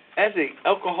as an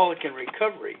alcoholic in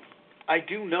recovery, I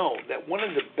do know that one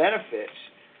of the benefits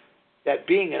that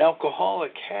being an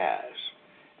alcoholic has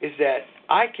is that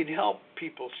I can help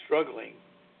people struggling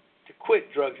to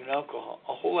quit drugs and alcohol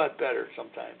a whole lot better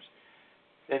sometimes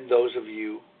than those of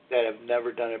you that have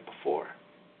never done it before.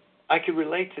 I can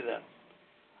relate to them.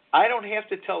 I don't have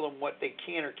to tell them what they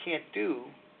can or can't do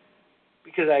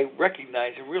because I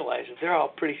recognize and realize that they're all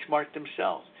pretty smart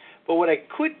themselves. But what I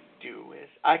could do is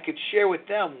I could share with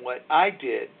them what I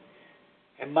did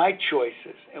and my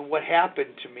choices and what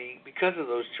happened to me because of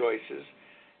those choices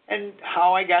and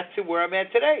how I got to where I'm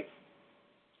at today.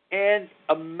 And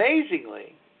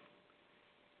amazingly,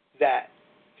 that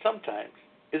sometimes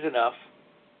is enough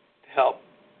to help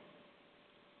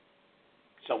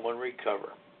someone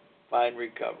recover, find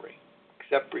recovery,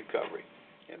 accept recovery.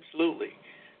 Absolutely.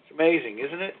 It's amazing,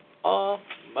 isn't it?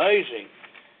 Amazing.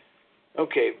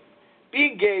 Okay. Be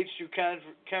engaged through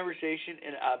conversation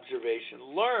and observation.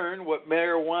 Learn what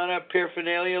marijuana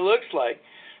paraphernalia looks like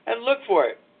and look for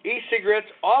it.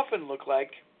 E-cigarettes often look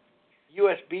like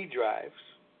USB drives.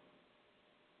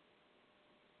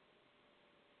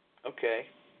 Okay.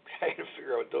 I got to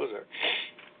figure out what those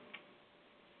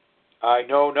are. I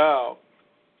know now.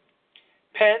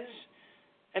 Pens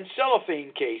and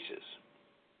cellophane cases.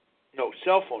 No,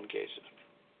 cell phone cases.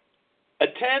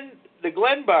 Attend the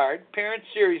Glenn Bard Parent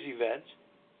Series event,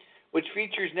 which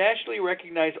features nationally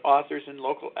recognized authors and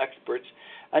local experts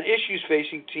on issues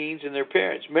facing teens and their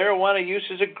parents. Marijuana use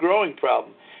is a growing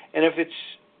problem, and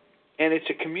it's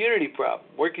a community problem.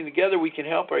 Working together, we can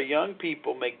help our young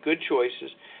people make good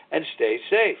choices and stay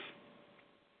safe.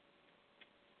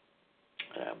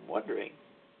 And I'm wondering,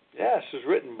 this was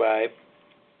written by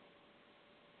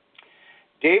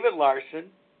David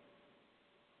Larson,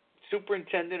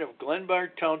 Superintendent of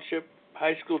Glenbard Township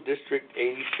High School District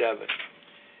 87.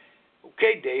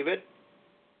 Okay, David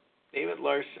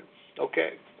Larson.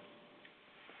 Okay.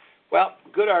 Well,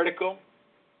 good article.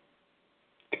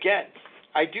 Again,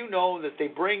 I do know that they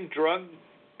bring drug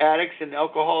addicts and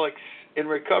alcoholics in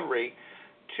recovery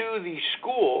to the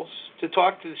schools to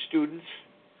talk to the students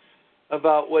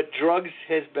about what drugs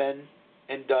has been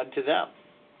and done to them,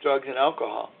 drugs and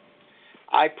alcohol.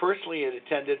 I personally had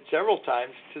attended several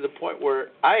times to the point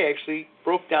where I actually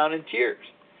broke down in tears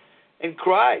and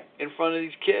cried in front of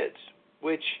these kids,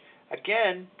 which,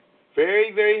 again,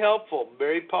 very, very helpful,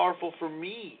 very powerful for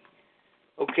me,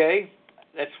 okay?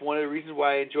 That's one of the reasons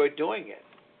why I enjoy doing it,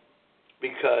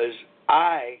 because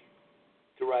I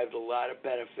derived a lot of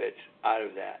benefits out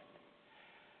of that.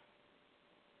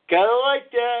 Gotta like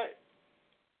that.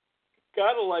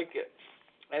 Gotta like it.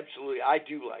 Absolutely. I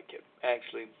do like it,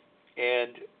 actually.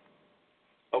 And,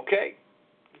 okay.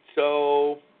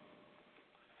 So,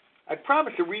 I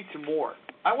promised to read some more.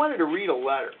 I wanted to read a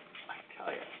letter. I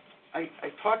tell you, I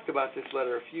talked about this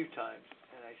letter a few times,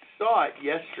 and I saw it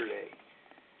yesterday.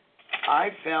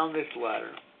 I found this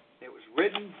letter. It was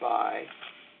written by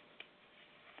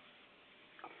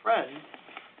a friend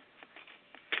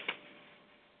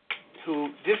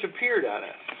who disappeared on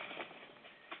us.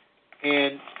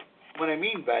 And what I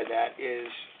mean by that is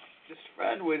this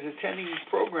friend was attending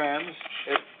programs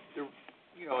at the,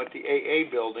 at the AA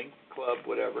building, club,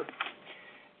 whatever.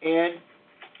 And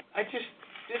I just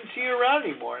didn't see her around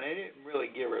anymore, and I didn't really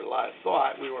give her a lot of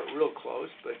thought. We weren't real close,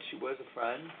 but she was a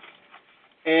friend.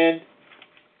 And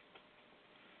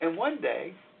one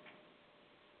day,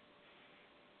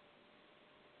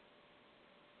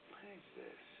 what is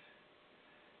this?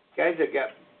 Guys, I got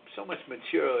so much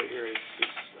material here, it's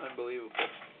just unbelievable.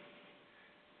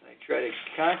 And I try to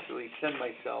constantly send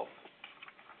myself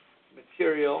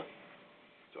material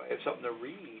so I have something to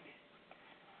read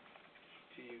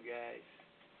to you guys.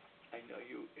 I know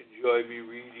you enjoy me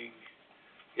reading.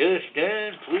 Yes,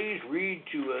 Dan, please read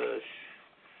to us.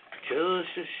 Tell us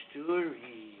a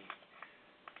story.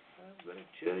 I'm going to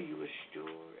tell you a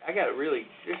story.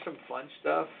 There's some fun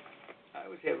stuff. I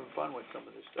was having fun with some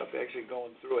of this stuff, actually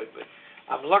going through it, but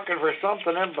I'm looking for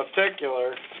something in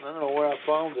particular. I don't know where I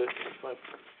found it,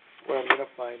 where I'm going to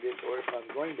find it, or if I'm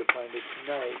going to find it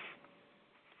tonight.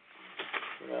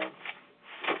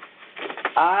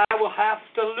 I will have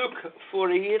to look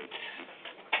for it.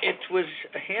 It was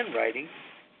a handwriting,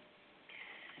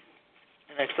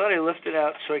 and I thought I left it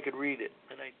out so I could read it,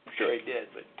 and I'm sure I did,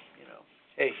 but,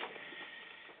 hey,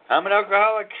 I'm an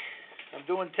alcoholic. I'm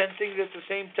doing 10 things at the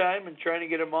same time and trying to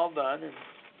get them all done, and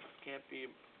can't be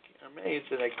amazed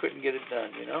that I couldn't get it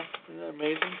done, Isn't that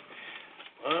amazing?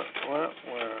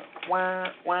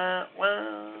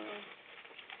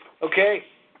 Okay,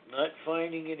 not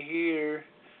finding it here.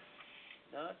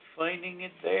 Not finding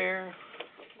it there.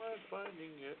 Not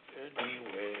finding it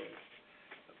anywhere.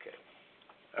 Okay.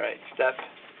 All right, stop.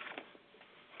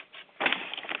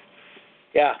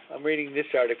 Yeah, I'm reading this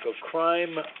article.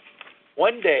 Crime.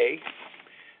 One day,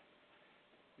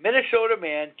 Minnesota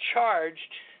man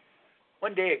charged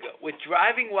 1 day ago with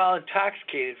driving while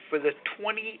intoxicated for the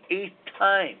 28th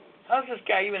time. How's this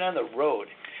guy even on the road?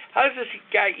 How does this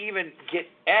guy even get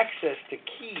access to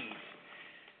keys?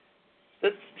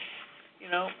 That,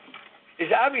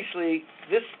 is obviously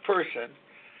this person.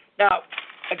 Now,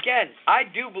 again, I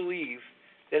do believe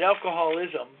that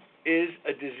alcoholism is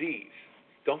a disease.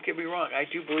 Don't get me wrong. I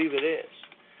do believe it is.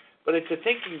 But it's a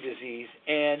thinking disease,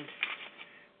 and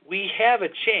we have a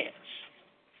chance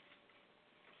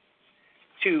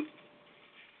to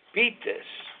beat this.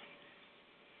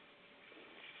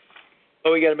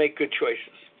 But we got to make good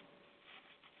choices.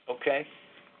 Okay?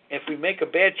 If we make a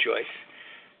bad choice,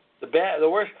 the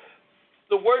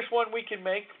worst one we can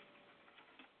make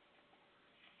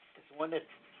is the one that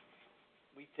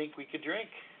we think we could drink.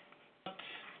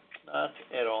 Not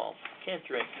at all. Can't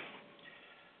drink.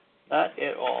 Not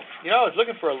at all. I was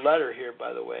looking for a letter here,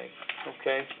 by the way.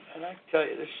 Okay? And I tell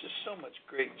you, there's just so much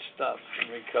great stuff in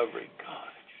recovery. God, I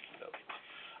just love it.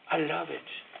 I love it.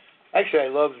 Actually, I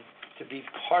love to be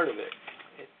part of it.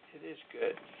 It is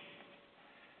good.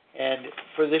 And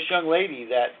for this young lady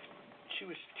that she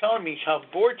was telling me how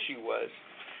bored she was,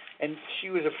 and she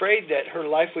was afraid that her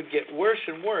life would get worse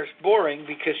and worse, boring,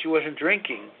 because she wasn't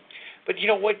drinking. But you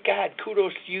know what, God,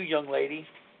 kudos to you, young lady,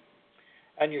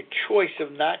 on your choice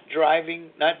of not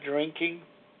driving, not drinking.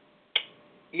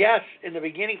 Yes, in the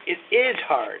beginning, it is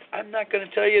hard. I'm not going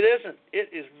to tell you it isn't. It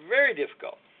is very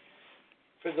difficult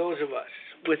for those of us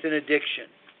with an addiction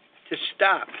to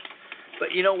stop.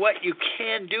 But you know what? You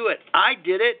can do it. I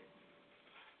did it.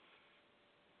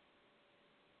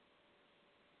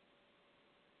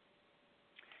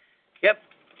 Yep,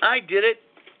 I did it.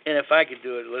 And if I could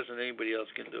do it, listen, anybody else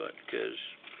can do it, because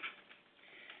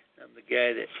I'm the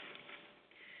guy that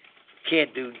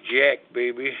can't do jack,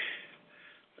 baby.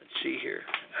 Let's see here.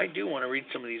 I do want to read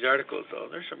some of these articles, though.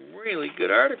 There's some really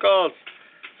good articles.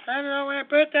 I don't know where I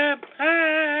put them.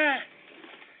 I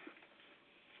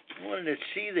wanted to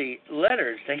see the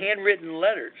letters, the handwritten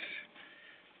letters.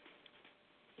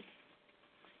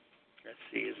 Let's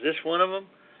see. Is this one of them?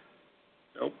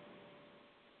 Nope.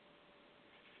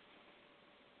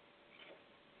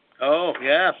 Oh,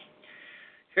 yeah.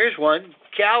 Here's one.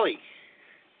 Callie.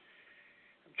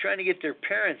 I'm trying to get their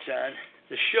parents on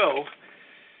the show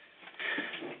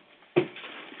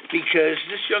because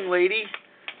this young lady,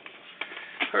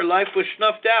 her life was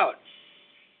snuffed out.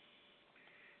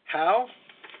 How?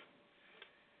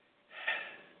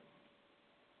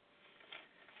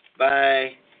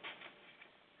 By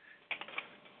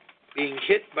being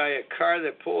hit by a car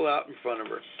that pulled out in front of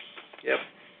her. Yep.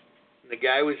 And the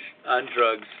guy was on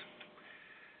drugs.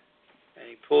 And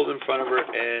he pulled in front of her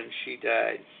and she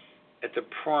died at the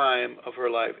prime of her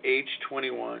life, age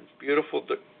 21. Beautiful,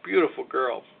 beautiful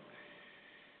girl.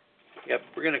 Yep,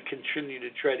 we're going to continue to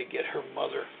try to get her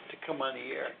mother to come on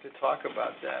the air to talk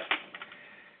about that.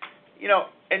 You know,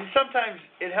 and sometimes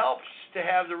it helps to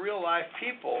have the real life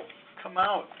people come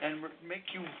out and make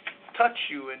you, touch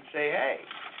you and say, hey,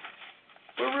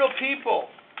 we're real people.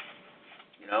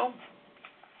 You know,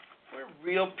 we're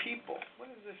real people. What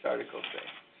does this article say?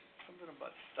 Something about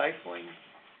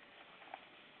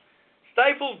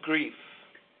stifled grief.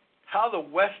 How the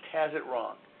West has it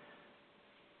wrong.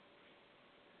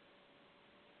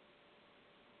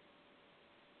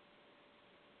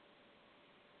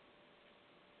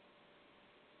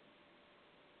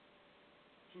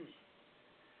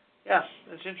 Yeah,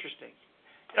 that's interesting.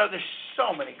 You know, there's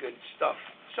so many good stuff,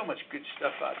 so much good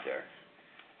stuff out there.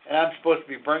 And I'm supposed to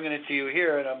be bringing it to you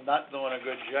here, and I'm not doing a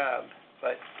good job,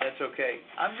 but that's okay.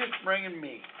 I'm just bringing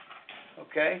me,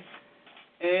 okay?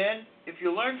 And if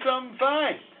you learn something,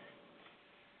 fine.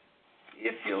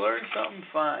 If you learn something,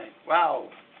 fine. Wow.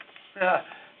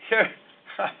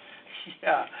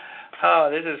 Yeah. Oh,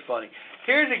 this is funny.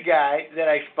 Here's a guy that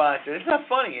I sponsored. It's not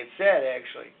funny. It's sad,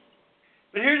 actually.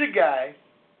 But here's a guy.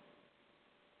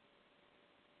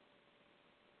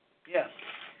 Yeah.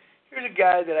 Here's a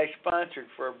guy that I sponsored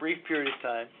for a brief period of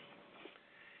time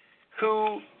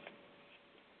who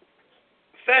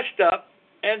fessed up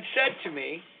and said to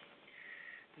me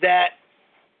that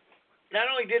not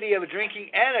only did he have a drinking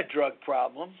and a drug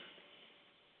problem,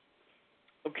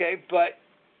 okay, but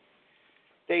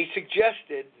they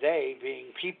suggested, they being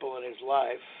people in his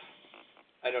life,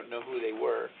 I don't know who they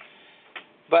were,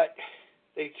 but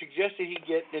they suggested he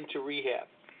get into rehab,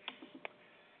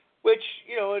 which,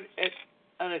 you know,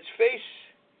 on its face,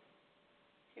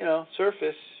 you know,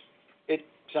 surface, it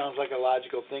sounds like a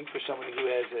logical thing for somebody who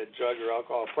has a drug or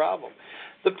alcohol problem.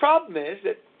 The problem is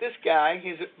that this guy,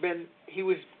 he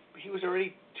was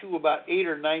already to about 8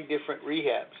 or 9 different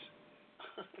rehabs.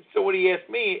 So when he asked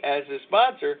me as a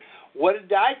sponsor, what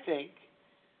did I think?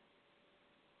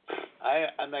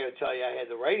 I'm not going to tell you I had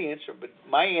the right answer, but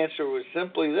my answer was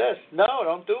simply this: no,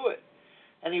 don't do it.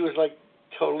 And he was like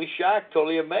totally shocked,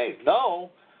 totally amazed.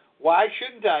 No, why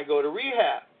shouldn't I go to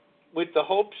rehab with the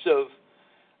hopes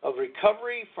of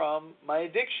recovery from my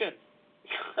addiction?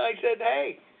 I said,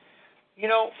 hey, you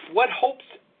know, what hopes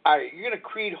are you? You're going to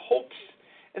create hopes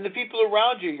in the people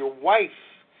around you, your wife,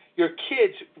 your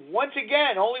kids, once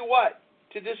again, only what?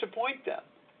 To disappoint them.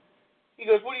 He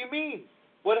goes, what do you mean?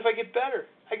 What if I get better?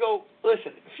 I go,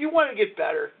 listen, if you want to get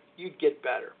better, you'd get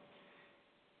better.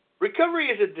 Recovery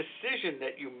is a decision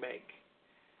that you make.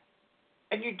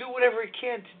 And you do whatever you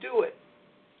can to do it.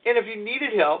 And if you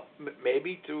needed help,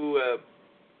 maybe through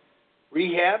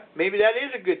rehab, maybe that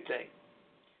is a good thing.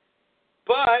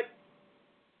 But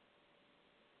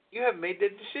you haven't made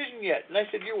that decision yet. And I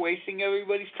said, you're wasting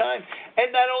everybody's time.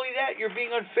 And not only that, you're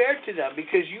being unfair to them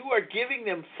because you are giving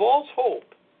them false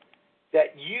hope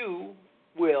that you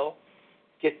will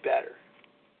get better.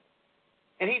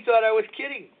 And he thought I was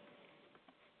kidding.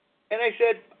 And I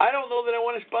said, I don't know that I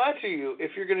want to sponsor you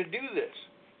if you're going to do this.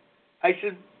 I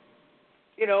said,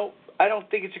 you know, I don't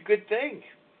think it's a good thing.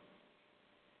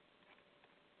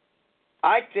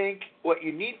 I think what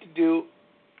you need to do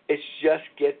is just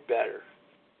get better.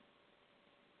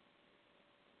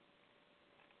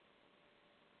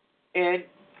 And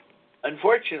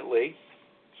unfortunately,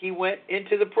 he went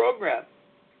into the program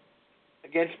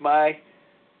against my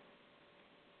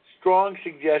strong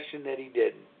suggestion that he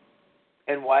didn't.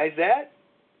 And why is that?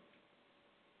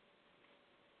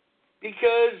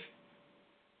 Because,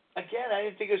 again, I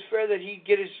didn't think it was fair that he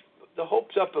get the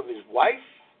hopes up of his wife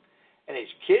and his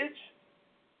kids.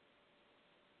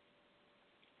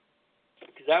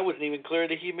 Because I wasn't even clear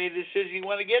that he made a decision he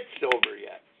wanted to get sober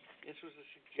yet. This was a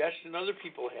suggestion other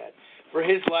people had for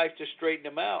his life to straighten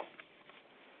him out.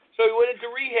 So he went into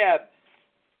rehab.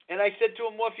 And I said to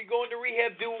him, well, if you go into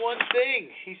rehab, do one thing.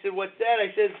 He said, what's that?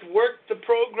 I said, work the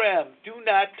program. Do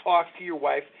not talk to your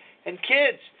wife and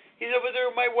kids. He said, but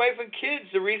they're my wife and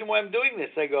kids, the reason why I'm doing this.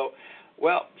 I go,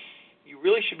 well, you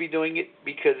really should be doing it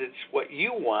because it's what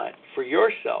you want for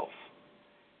yourself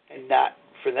and not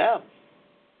for them.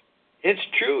 It's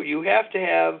true. You have to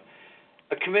have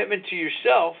a commitment to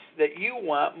yourself that you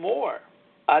want more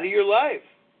out of your life.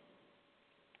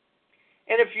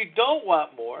 And if you don't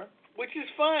want more, which is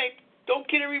fine, don't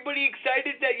get everybody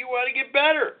excited that you want to get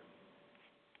better.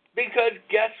 Because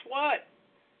guess what?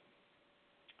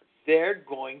 They're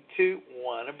going to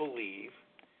want to believe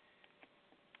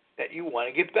that you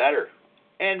want to get better.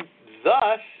 And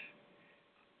thus,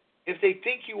 if they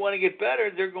think you want to get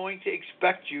better, they're going to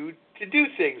expect you to do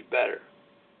things better.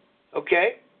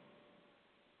 Okay?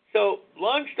 So,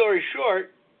 long story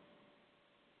short,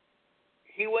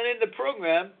 he went in the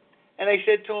program, and I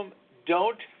said to him,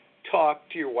 don't talk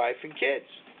to your wife and kids.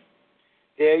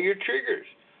 They're your triggers.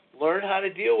 Learn how to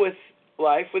deal with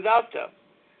life without them.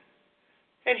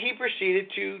 And he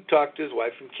proceeded to talk to his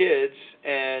wife and kids,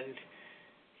 and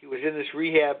he was in this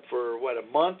rehab for,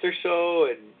 a month or so,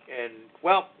 and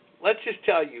well, let's just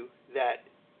tell you that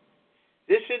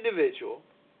this individual,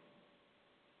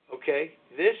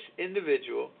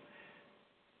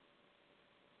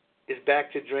 is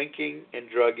back to drinking and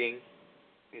drugging.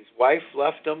 His wife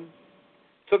left him,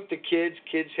 took the kids.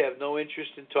 Kids have no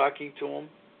interest in talking to him.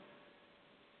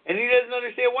 And he doesn't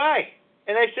understand why.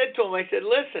 And I said to him,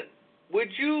 listen, would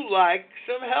you like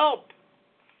some help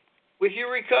with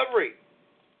your recovery?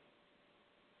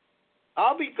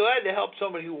 I'll be glad to help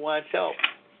somebody who wants help.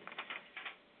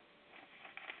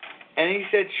 And he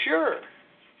said, sure.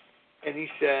 And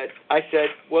I said,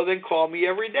 well, then call me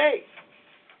every day.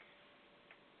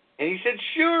 And he said,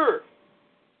 sure.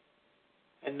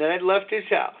 And then I left his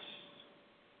house.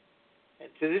 And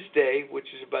to this day, which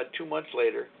is about 2 months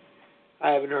later, I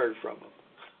haven't heard from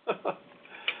him.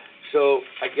 So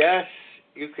I guess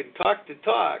you can talk the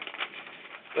talk,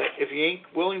 but if you ain't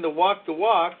willing to walk the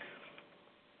walk,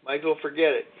 might as well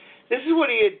forget it. This is what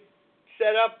he had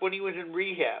set up when he was in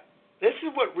rehab. This is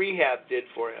what rehab did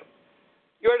for him.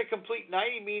 You are to complete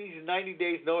 90 meetings in 90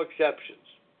 days, no exceptions.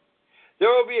 There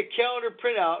will be a calendar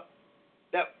printout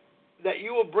that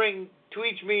you will bring to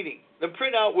each meeting. The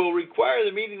printout will require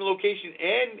the meeting location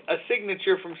and a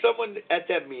signature from someone at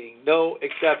that meeting, no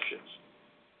exceptions.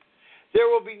 There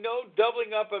will be no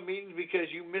doubling up on meetings because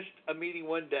you missed a meeting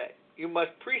one day. You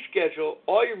must pre-schedule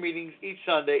all your meetings each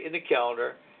Sunday in the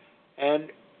calendar and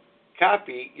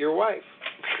copy your wife.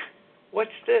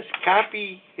 What's this?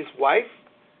 Copy his wife?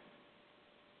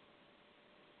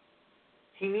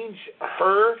 He needs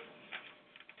her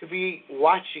to be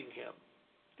watching him.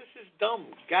 This is dumb.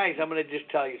 Guys, I'm going to just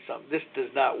tell you something. This does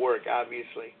not work,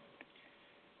 obviously.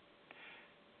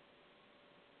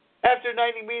 After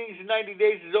 90 meetings in 90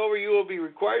 days is over, you will be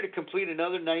required to complete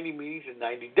another 90 meetings in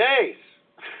 90 days.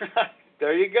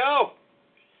 There you go.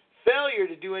 Failure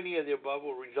to do any of the above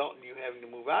will result in you having to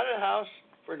move out of the house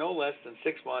for no less than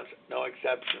 6 months, no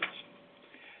exceptions.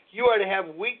 You are to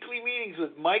have weekly meetings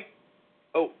with Mike,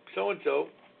 so-and-so,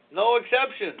 no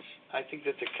exceptions. I think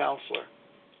that's a counselor.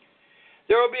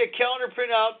 There will be a calendar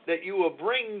printout that you will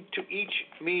bring to each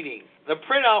meeting. The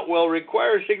printout will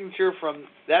require a signature from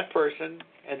that person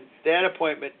and that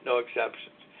appointment, no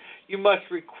exceptions. You must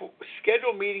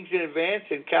schedule meetings in advance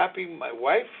and copy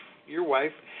your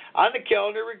wife, on the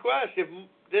calendar request. If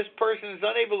this person is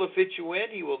unable to fit you in,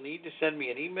 he will need to send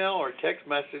me an email or text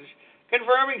message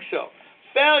confirming so.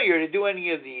 Failure to do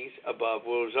any of these above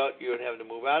will result in you having to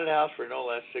move out of the house for no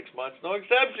less 6 months, no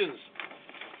exceptions.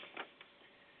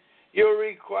 You are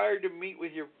required to meet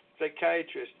with your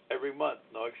psychiatrist every month,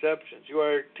 no exceptions. You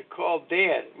are to call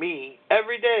me,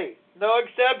 every day, no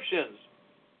exceptions.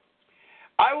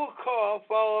 I will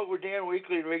follow up with Dan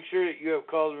weekly to make sure that you have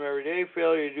called him every day.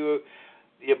 Failure to do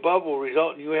the above will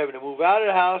result in you having to move out of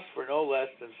the house for no less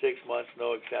than 6 months,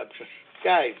 no exceptions.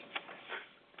 Guys,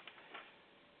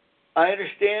 I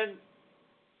understand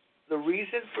the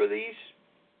reason for these,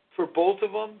 for both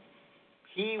of them.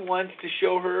 He wants to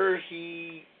show her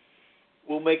he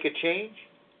will make a change.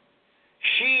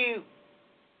 She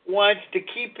wants to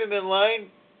keep him in line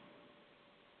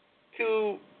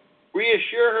to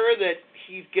reassure her that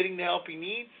he's getting the help he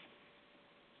needs.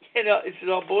 It's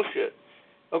all bullshit.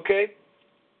 Okay?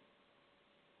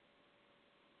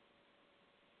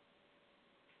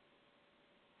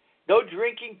 No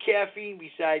drinking caffeine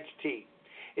besides tea.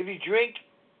 If you drink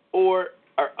or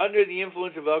are under the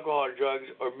influence of alcohol or drugs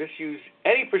or misuse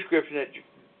any prescription that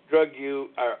drug you,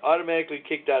 are automatically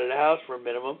kicked out of the house for a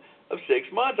minimum of 6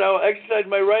 months. I will exercise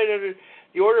my right under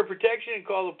the order of protection and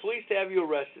call the police to have you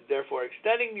arrested, therefore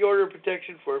extending the order of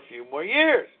protection for a few more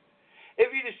years.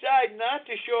 If you decide not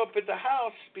to show up at the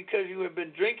house because you have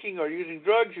been drinking or using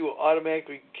drugs, you will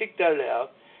automatically be kicked out of the house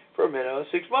for a minimum of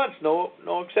 6 months, no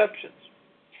exceptions.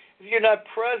 If you're not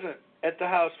present at the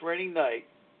house for any night,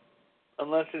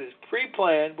 unless it is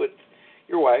pre-planned with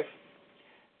your wife,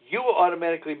 you will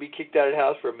automatically be kicked out of the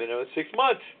house for a minimum of 6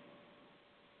 months.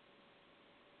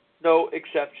 No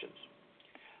exceptions.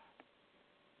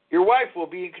 Your wife will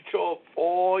be in control of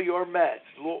all your meds.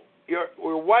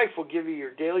 your wife will give you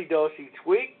your daily dose each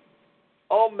week.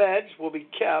 All meds will be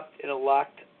kept in a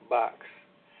locked box.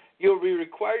 You will be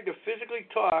required to physically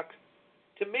talk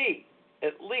to me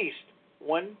at least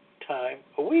one time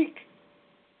a week.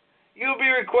 You will be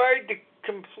required to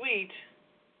complete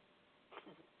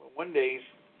one day,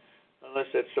 unless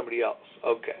that's somebody else.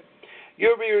 Okay.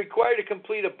 You'll be required to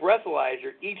complete a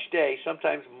breathalyzer each day,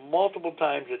 sometimes multiple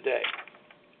times a day.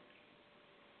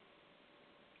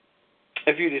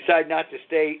 If you decide not to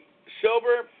stay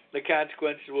sober, the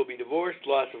consequences will be divorce,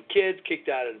 loss of kids, kicked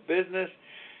out of the business.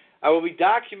 I will be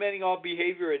documenting all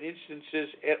behavior and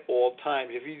instances at all times.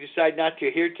 If you decide not to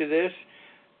adhere to this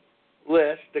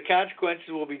list, the consequences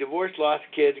will be divorce, loss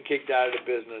of kids, and kicked out of the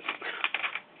business.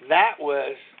 That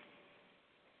was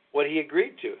what he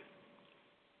agreed to.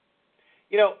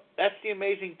 You know, that's the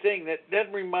amazing thing.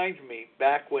 That reminds me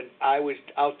back when I was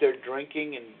out there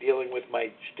drinking and dealing with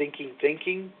my stinking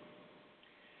thinking.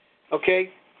 Okay?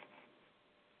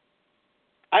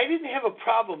 I didn't have a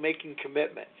problem making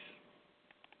commitments.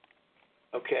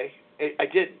 Okay? I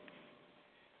didn't.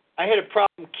 I had a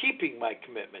problem keeping my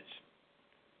commitments.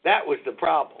 That was the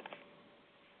problem.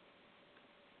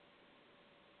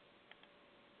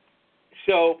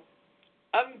 So,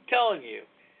 I'm telling you,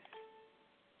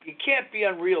 you can't be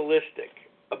unrealistic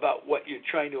about what you're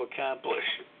trying to accomplish.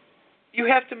 You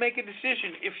have to make a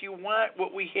decision if you want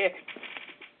what we have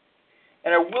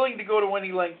and are willing to go to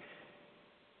any length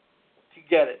to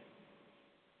get it.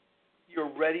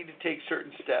 You're ready to take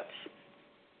certain steps.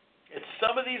 At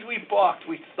some of these we balked,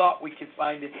 we thought we could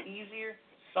find an easier,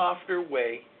 softer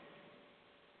way.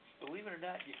 Believe it or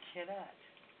not, you cannot.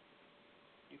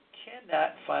 You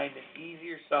cannot find an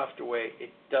easier, softer way.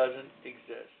 It doesn't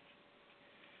exist.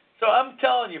 So I'm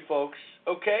telling you, folks,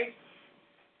 okay?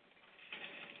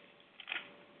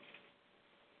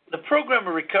 The program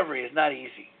of recovery is not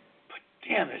easy, but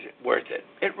damn, is it worth it.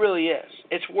 It really is.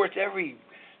 It's worth every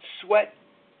sweat,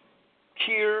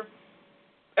 tear,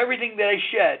 everything that I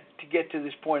shed to get to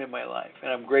this point in my life.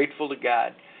 And I'm grateful to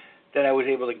God that I was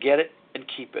able to get it and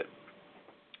keep it.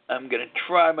 I'm going to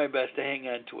try my best to hang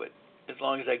on to it as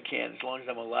long as I can, as long as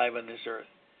I'm alive on this earth.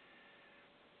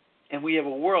 And we have a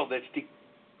world that's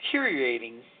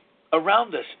deteriorating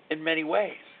around us in many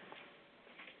ways.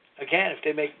 Again, if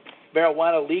they make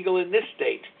marijuana legal in this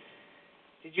state,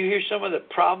 did you hear some of the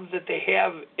problems that they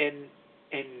have in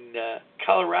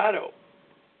Colorado?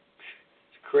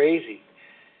 It's crazy.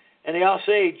 And they all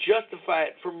say justify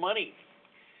it for money.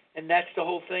 And that's the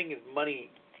whole thing is money.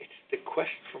 It's the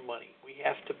quest for money. We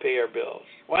have to pay our bills.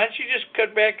 Why don't you just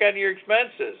cut back on your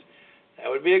expenses? That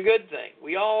would be a good thing.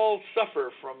 We all suffer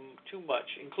from too much,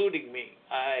 including me.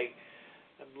 I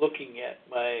am looking at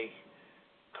my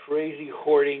crazy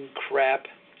hoarding crap.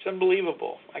 It's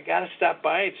unbelievable. I got to stop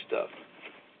buying stuff.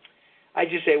 I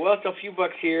just say, well, it's a few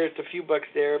bucks here, it's a few bucks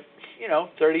there, you know,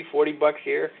 30, 40 bucks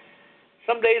here.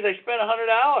 Some days I spend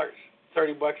 $100.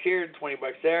 30 bucks here, 20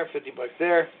 bucks there, 50 bucks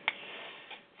there.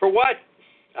 For what?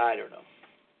 I don't know.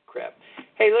 Crap.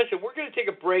 Hey, listen, we're going to take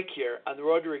a break here on the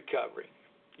Road to Recovery.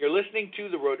 You're listening to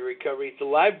the Road to Recovery. It's a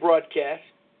live broadcast.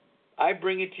 I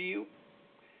bring it to you,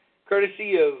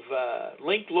 courtesy of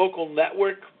Link Local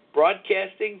Network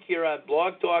Broadcasting here on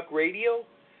Blog Talk Radio.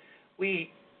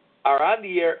 We are on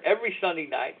the air every Sunday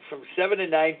night from 7 to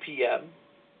 9 p.m.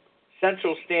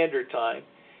 Central Standard Time,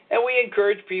 and we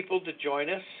encourage people to join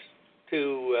us,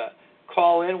 to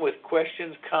call in with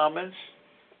questions, comments.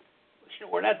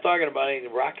 We're not talking about any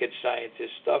rocket scientist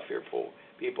stuff here,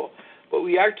 people, but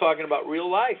we are talking about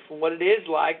real life and what it is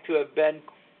like to have been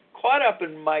caught up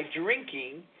in my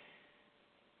drinking,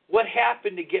 what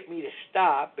happened to get me to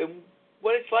stop, and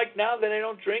what it's like now that I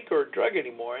don't drink or drug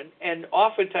anymore. And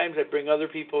oftentimes I bring other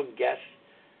people and guests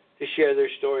to share their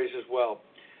stories as well.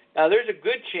 Now, there's a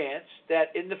good chance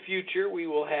that in the future we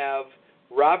will have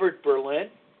Robert Berlin,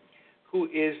 who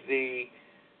is the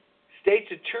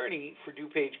state's attorney for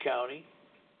DuPage County.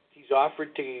 He's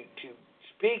offered to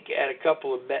speak at a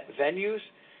couple of venues,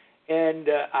 and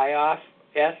I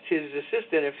asked his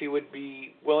assistant if he would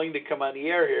be willing to come on the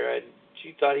air here, and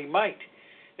she thought he might,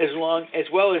 as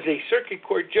well as a circuit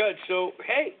court judge. So,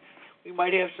 hey, we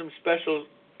might have some special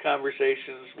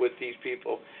conversations with these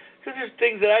people, because there's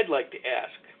things that I'd like to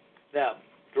ask them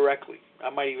directly.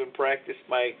 I might even practice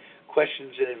my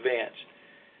questions in advance.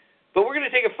 But we're going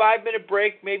to take a 5-minute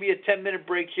break, maybe a 10-minute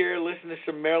break here, listen to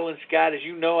some Marilyn Scott. As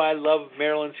you know, I love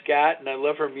Marilyn Scott, and I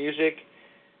love her music.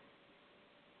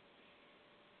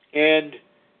 And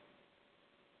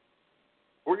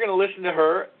we're going to listen to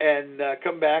her and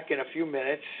come back in a few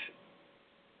minutes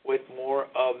with more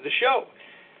of the show.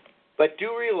 But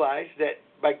do realize that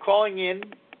by calling in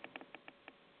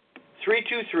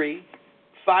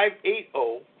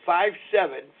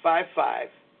 323-580-5755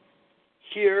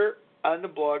 here on the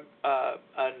blog,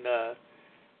 on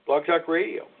Blog Talk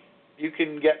Radio. You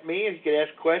can get me and you can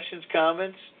ask questions,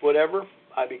 comments, whatever.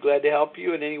 I'd be glad to help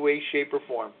you in any way, shape, or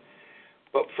form.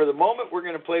 But for the moment, we're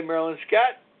going to play Marilyn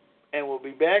Scott, and we'll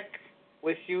be back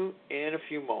with you in a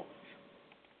few moments.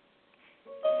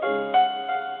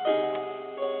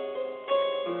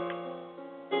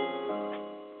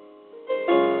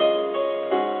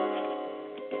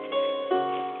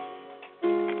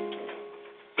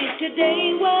 If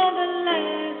today were the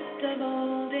last of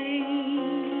all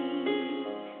days,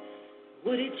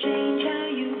 would it change how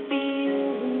you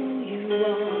feel who you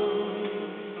are?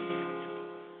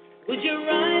 Would you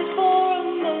rise for a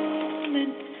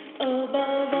moment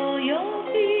above all your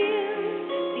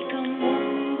fears, become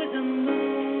one with the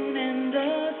moon and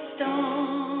the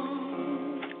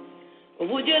stars? Or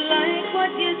would you like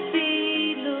what you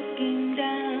see looking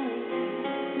down?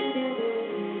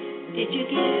 Did you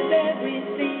give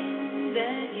everything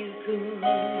that you could?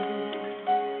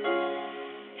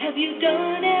 Have you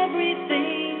done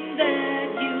everything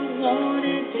that you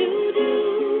wanted to do?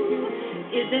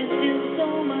 Is there still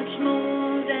so much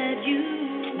more that you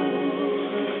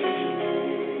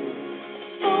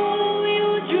follow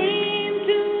your dream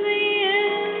to the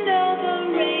end of the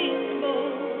rainbow,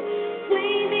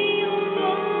 way beyond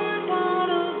one pot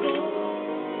of gold?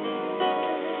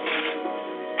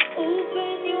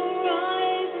 Open your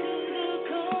eyes to the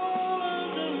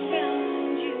colors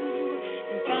around you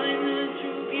and find the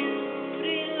true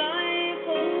beauty life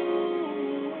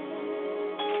holds.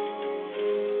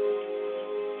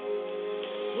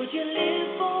 Would you live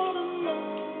for the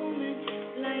moment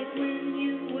like when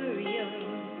you were young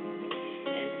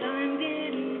and time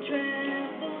didn't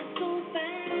travel so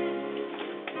fast?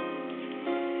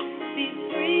 Be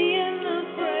free in the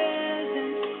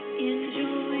present,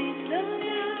 enjoying the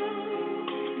now,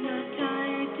 not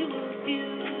tied to a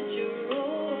future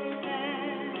or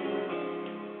past.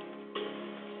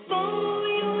 Follow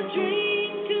your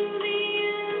dream to the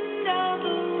end of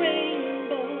the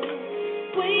rainbow,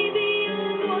 way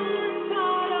beyond one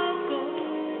pot of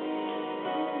gold.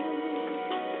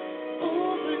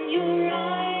 Open your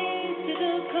eyes to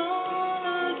the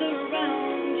colors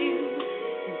around you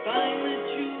and find the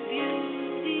true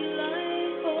beauty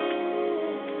life holds.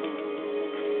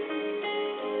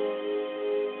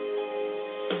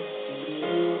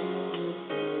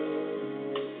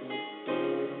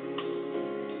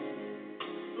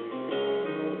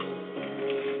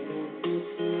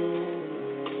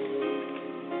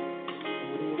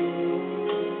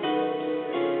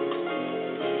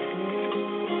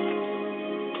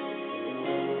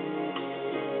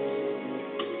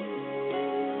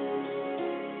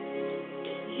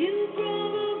 You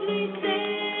probably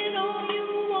said all you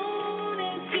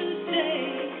wanted to say,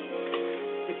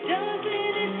 but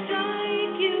doesn't it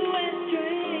strike you as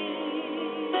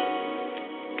strange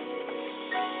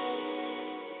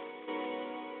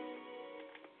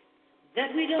that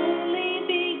we'd only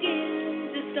begin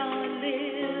to start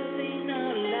living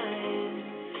our lives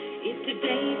if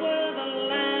today were the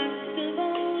last of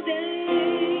all days?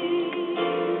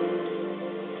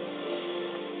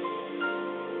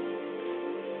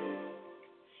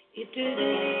 If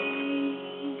today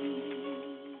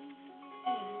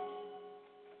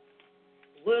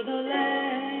were the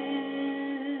last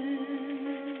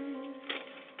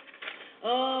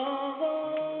of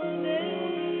all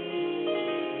days,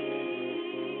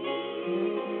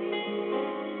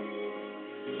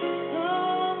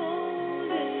 all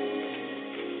days.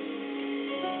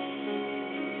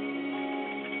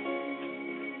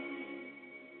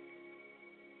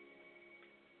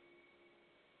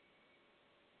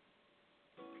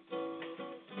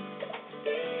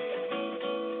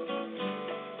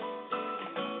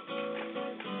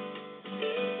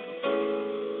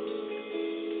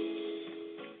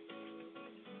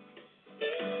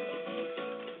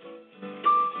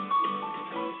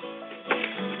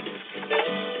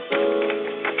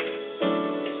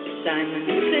 Simon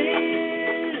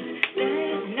says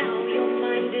that now your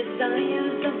mind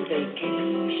desires a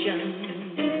vacation,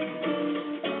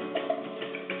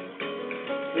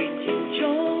 free to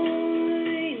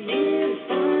join in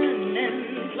fun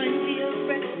and plenty of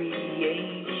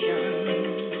recreation.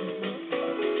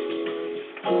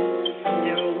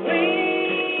 There are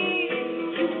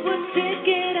ways you would take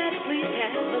it at, please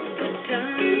have a good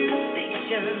time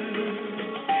station.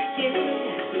 Yeah.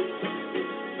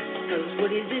 'Cause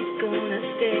what is it gonna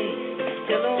stay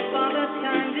till all Father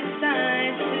Time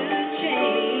decides to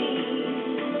change?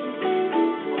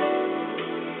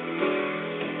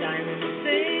 Simon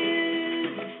says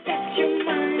that your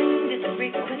mind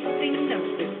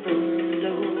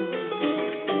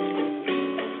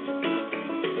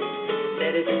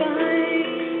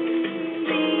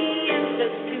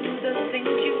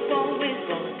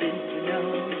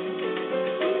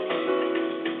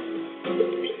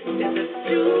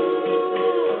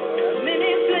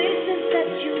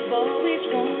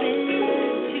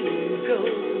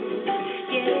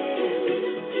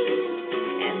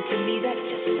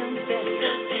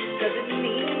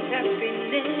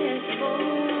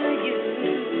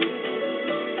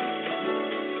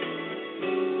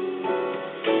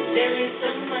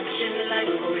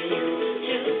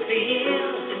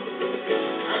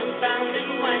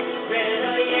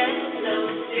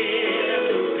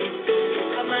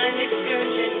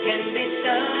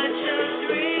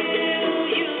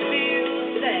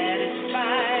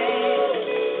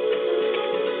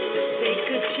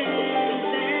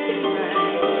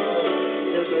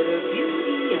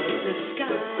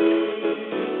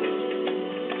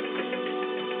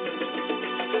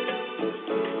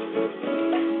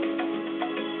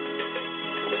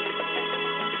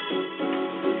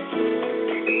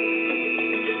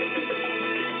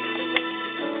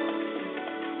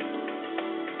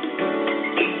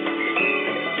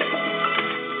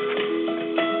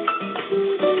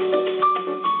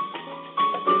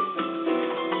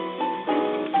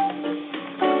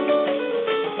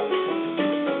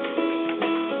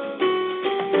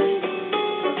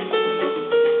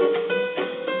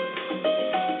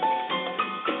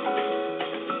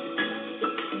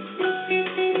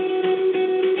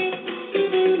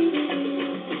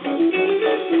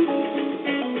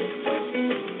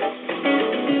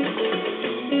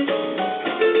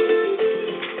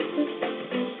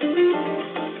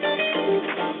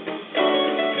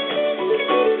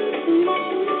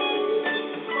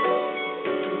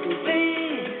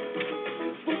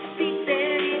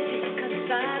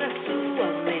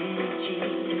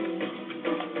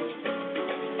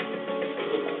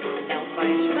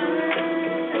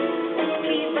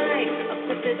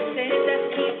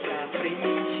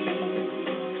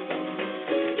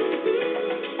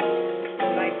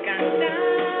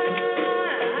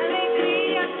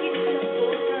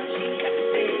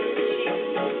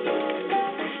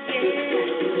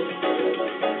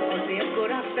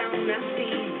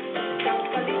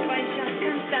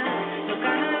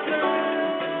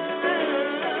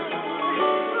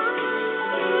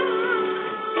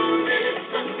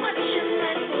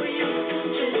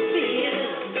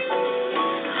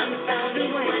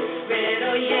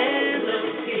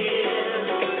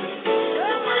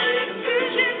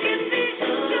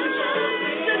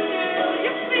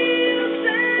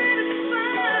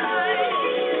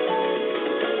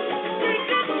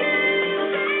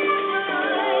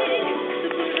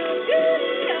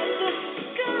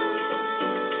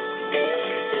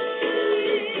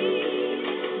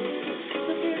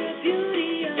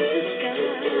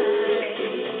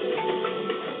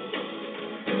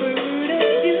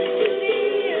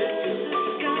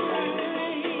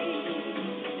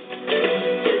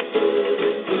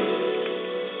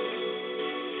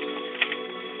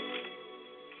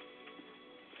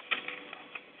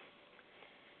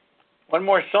One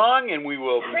more song and we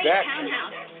will be Great back.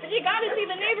 townhouse. You got to see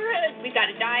the neighborhood. We've got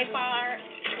a dive bar,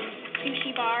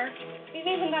 sushi bar. We've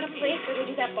even got a place where they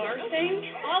do that bar thing.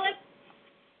 All it.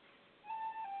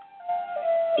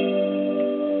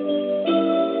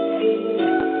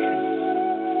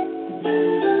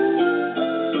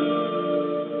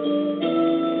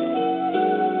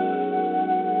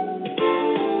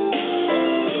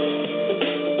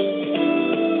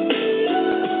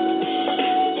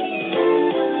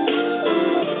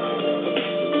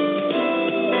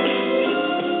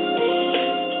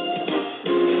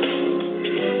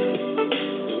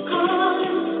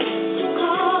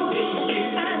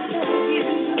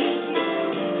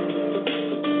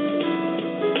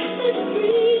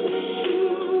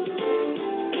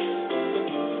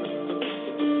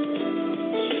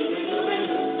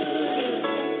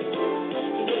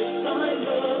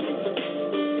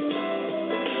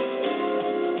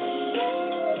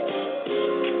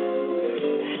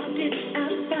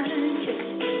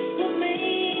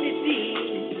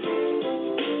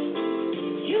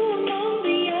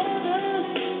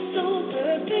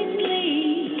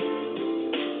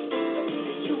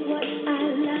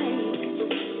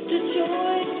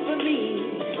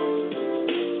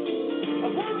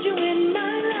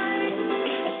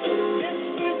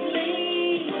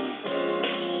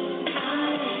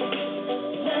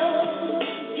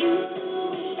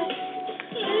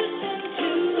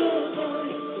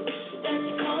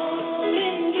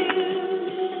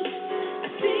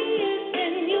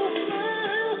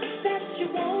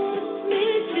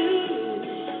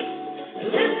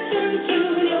 Listen to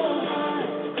your heart.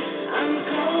 I'm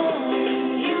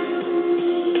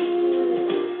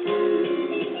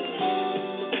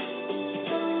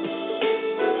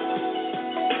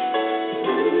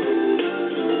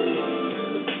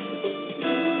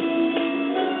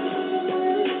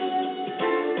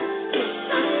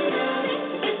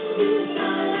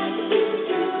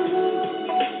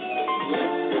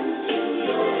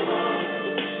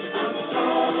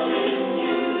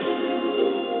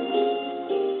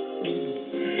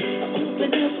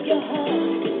of your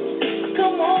heart.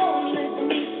 Come on, let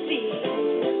me see.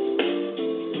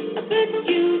 I bet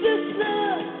you this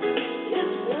love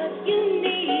is what you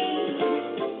need.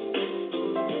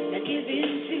 Now give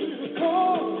in to the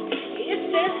call, it's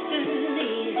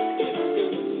destiny.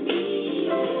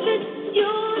 Let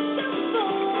yourself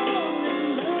fall in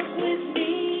love with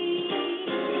me.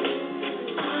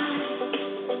 I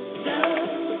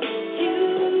love you.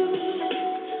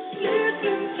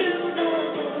 Listen to the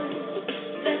voice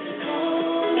that's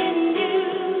calling you.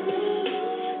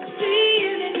 I see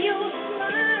it in your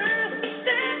smile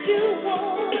that you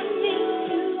want me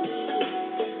to.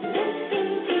 Listen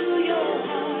to your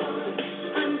heart.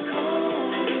 I'm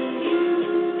calling you.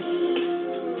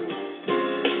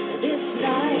 This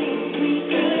night we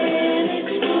can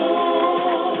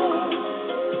explore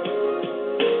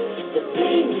the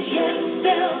things yet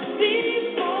felt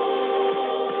before.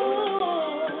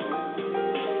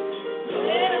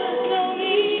 There's no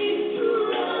need to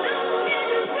rush.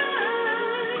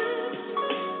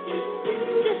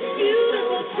 This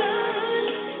beautiful time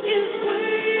is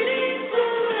waiting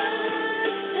for us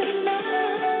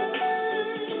tonight.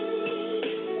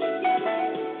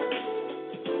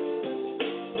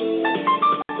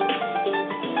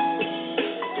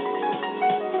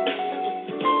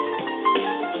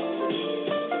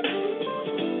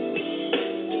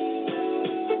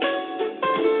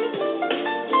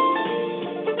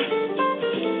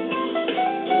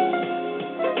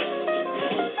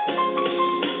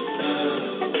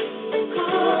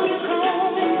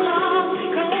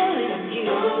 Calling you.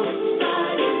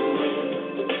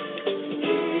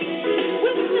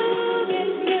 With love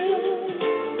is new.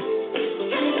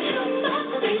 And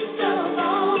nothing so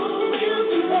long will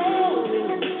do.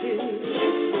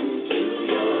 Listen to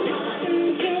your heart. Listen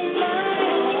to my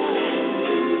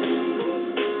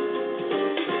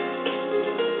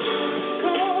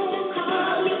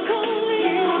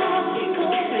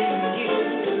calling you.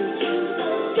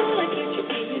 Don't I get you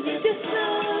feeling it? This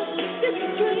love, this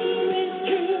dream is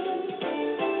true.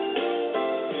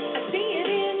 I see it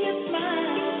in your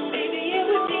smile, baby. It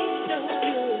would be so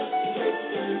good.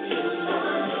 Listen to my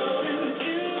heart.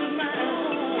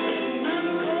 I'm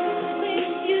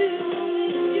calling you.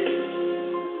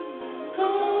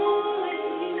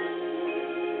 Calling you.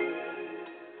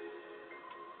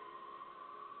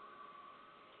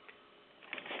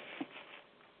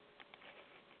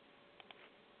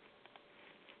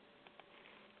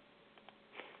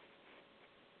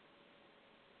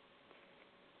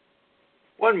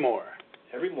 One more.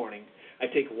 Every morning, I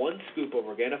take 1 scoop of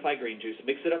Organifi green juice,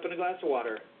 mix it up in a glass of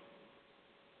water.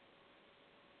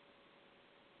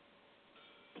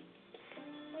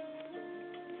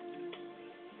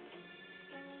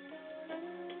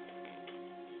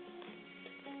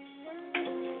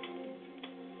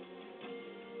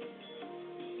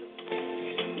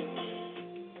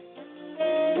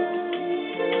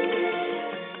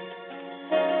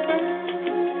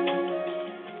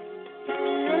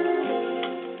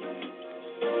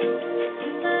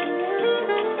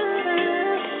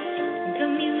 The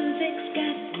music's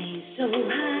got me so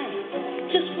high.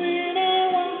 Just when I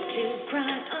want to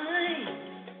cry, I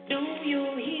know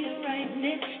you're here right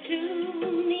next to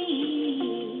me.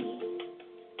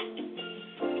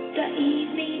 The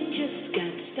evening just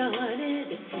got started,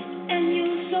 and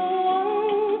you're so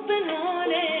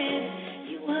open-hearted.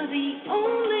 You are the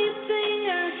only thing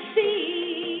I see.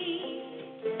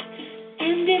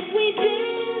 And if we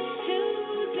dance to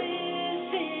this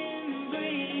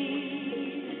embrace,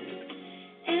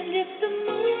 and if the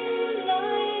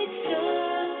moonlight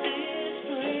does this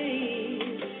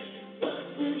place, what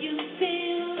will you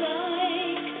feel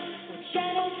like when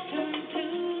shadows turn to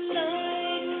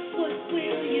light? What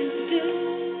will you do?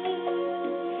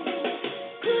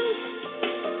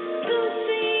 Close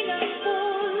enough for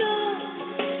love,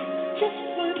 just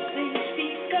what they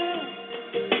speak of.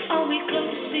 Are we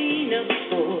close enough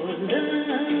for love?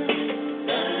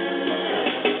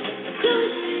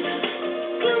 Close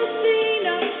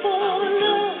enough for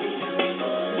love.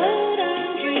 What I'm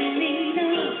dreaming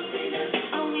of.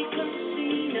 Are we close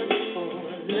enough for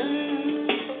love?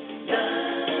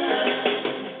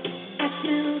 I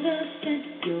smell the scent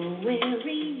you're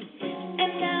wearing,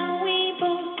 and now we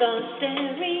both are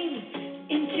staring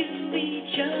into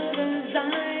each other's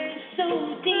eyes so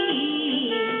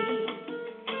deep.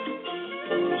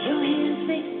 Your hands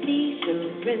make me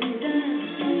surrender.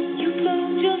 You flow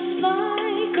just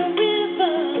like a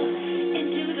river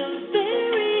into the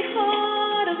very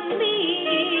heart of me.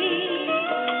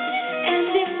 And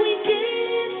if we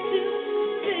dance to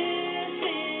this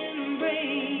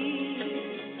embrace,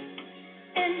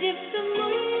 and if the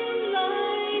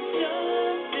moonlight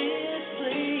does this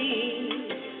place,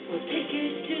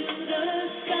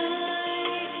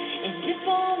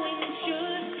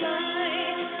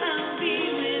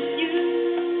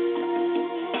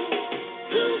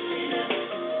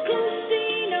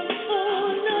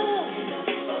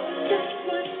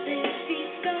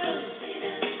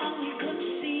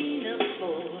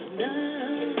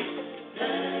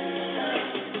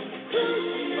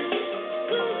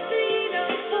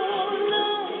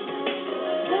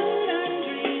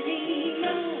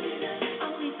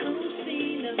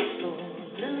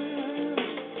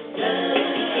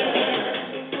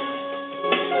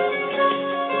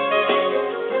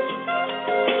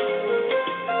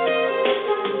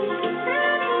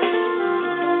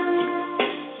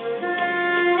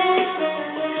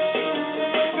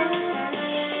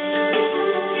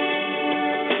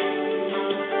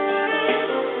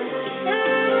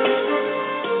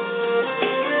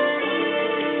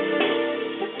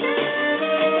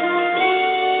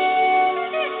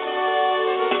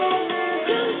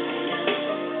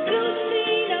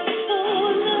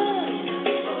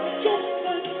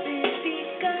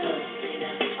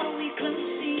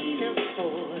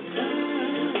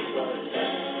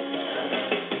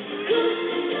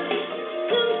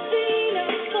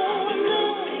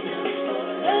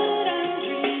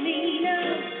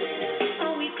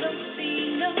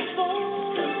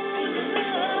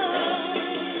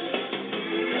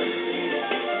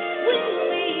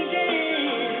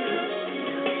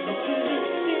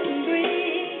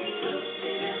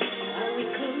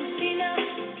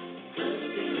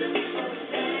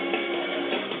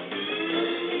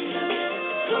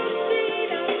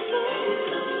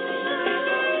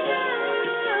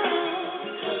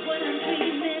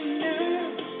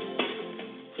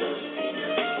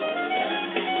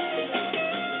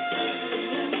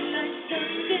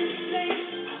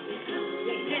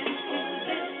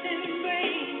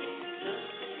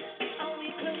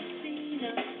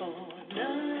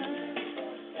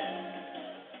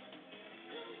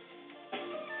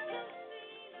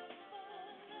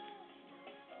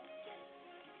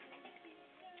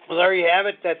 Well, there you have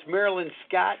it. That's Marilyn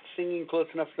Scott singing Close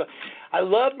Enough. I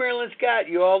love Marilyn Scott.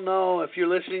 You all know, if you're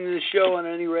listening to the show on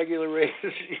any regular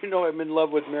basis, you know I'm in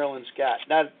love with Marilyn Scott.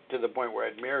 Not to the point where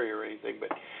I'd marry her or anything, but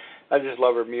I just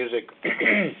love her music.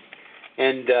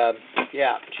 And,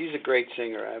 yeah, she's a great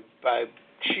singer. I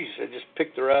just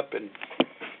picked her up and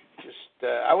just,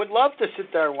 I would love to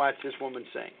sit there and watch this woman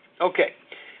sing. Okay,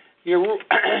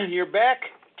 you're back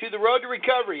to the Road to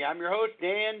Recovery. I'm your host,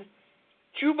 Dan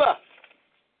Czuba.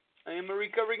 I am a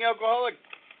recovering alcoholic.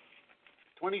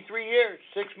 23 years,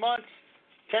 6 months,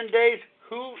 10 days.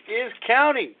 Who is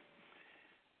counting?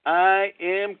 I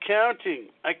am counting.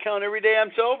 I count every day I'm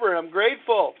sober, and I'm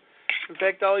grateful. In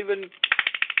fact, I'll ring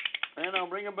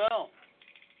a bell.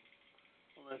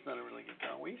 Well, that's not a really good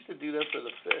count. We used to do that for the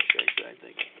fish, actually, I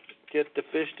think. Get the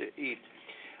fish to eat.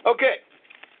 Okay.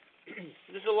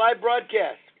 This is a live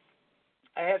broadcast.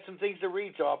 I have some things to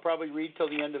read, so I'll probably read till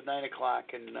the end of 9 o'clock.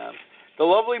 And the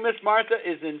lovely Miss Martha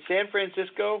is in San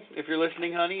Francisco. If you're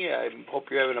listening, honey, I hope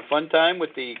you're having a fun time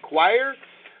with the choir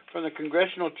from the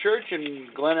Congregational Church in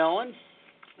Glen Ellen.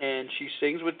 And she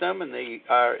sings with them, and they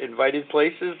are invited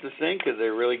places to sing because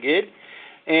they're really good.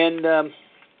 And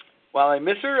while I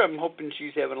miss her, I'm hoping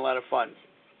she's having a lot of fun.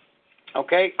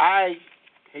 Okay, I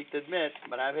hate to admit,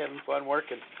 but I'm having fun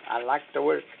working. I like to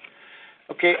work.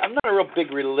 Okay, I'm not a real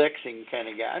big relaxing kind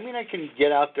of guy. I mean, I can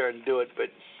get out there and do it, but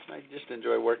I just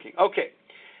enjoy working. Okay,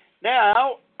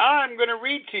 now I'm going to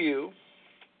read to you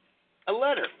a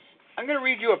letter. I'm going to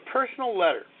read you a personal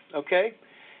letter, okay?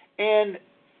 And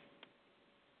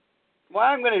why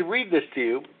I'm going to read this to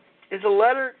you is a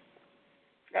letter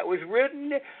that was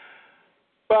written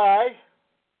by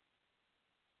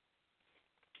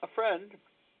a friend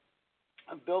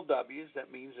of Bill W's,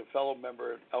 that means a fellow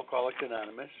member of Alcoholics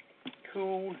Anonymous,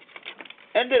 who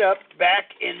ended up back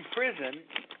in prison,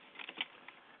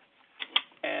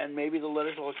 and maybe the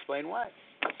letters will explain why.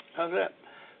 How's that?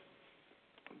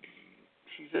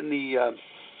 She's in the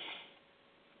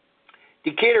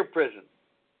Decatur prison.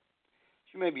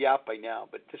 She may be out by now,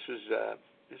 but this is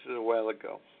a while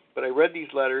ago. But I read these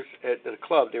letters at the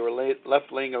club. They were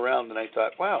left laying around, and I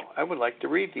thought, wow, I would like to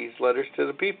read these letters to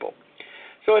the people.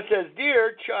 So it says,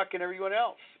 Dear Chuck and everyone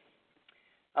else,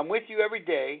 I'm with you every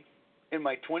day in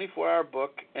my 24-hour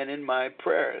book and in my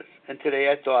prayers. And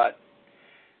today I thought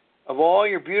of all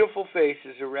your beautiful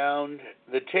faces around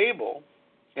the table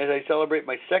as I celebrate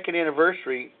my second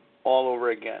anniversary all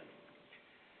over again.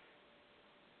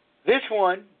 This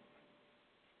one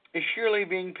is surely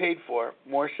being paid for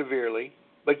more severely,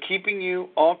 but keeping you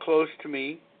all close to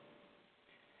me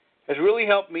has really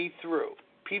helped me through.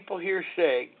 People here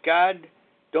say God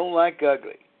don't like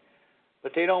ugly,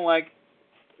 but they don't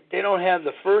have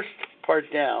the first part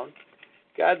down.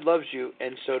 God loves you,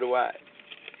 and so do I.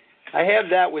 I have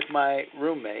that with my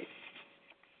roommate,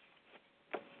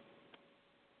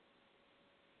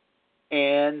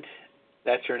 and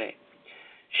that's her name.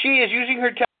 She is using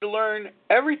her time to learn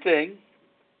everything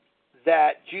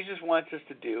that Jesus wants us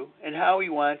to do and how he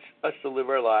wants us to live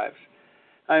our lives.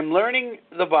 I'm learning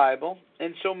the Bible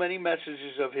and so many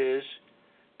messages of his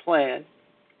plan.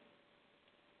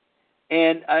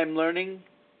 And I'm learning,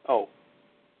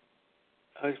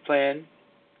 his plan,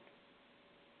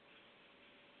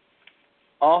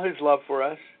 all his love for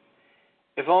us,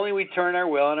 if only we turn our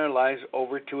will and our lives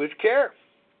over to his care.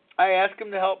 I ask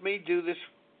him to help me do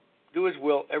his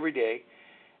will every day,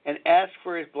 and ask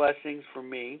for his blessings for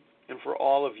me and for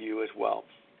all of you as well.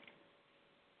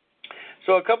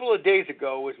 So a couple of days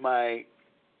ago was my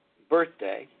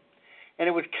birthday, and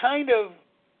it was kind of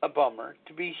a bummer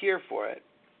to be here for it.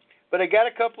 But I got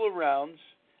a couple of rounds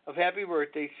of happy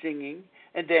birthday singing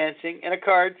and dancing and a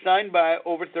card signed by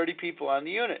over 30 people on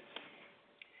the unit.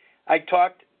 I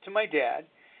talked to my dad,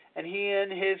 and he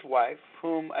and his wife,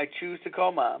 whom I choose to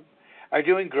call Mom, are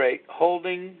doing great,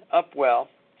 holding up well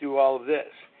through all of this.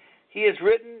 He has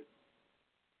written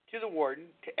to the warden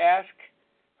to ask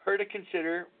her to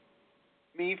consider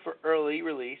me for early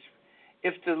release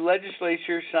if the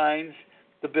legislature signs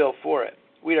the bill for it.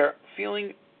 We are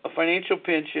feeling a financial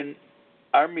pinch in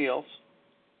our meals.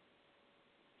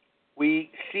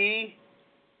 We see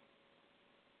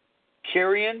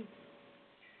carrion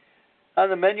on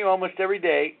the menu almost every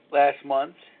day last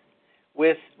month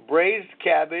with braised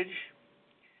cabbage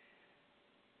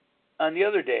on the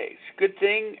other days. Good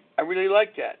thing I really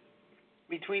like that.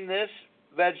 Between this,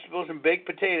 vegetables and baked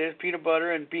potatoes, peanut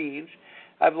butter and beans,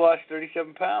 I've lost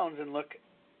 37 pounds and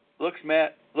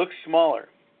looks smaller.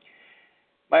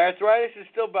 My arthritis is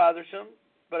still bothersome,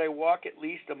 but I walk at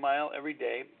least a mile every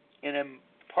day and am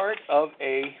part of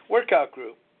a workout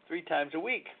group 3 times a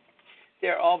week. They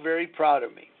are all very proud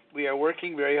of me. we are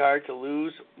working very hard to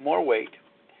lose more weight.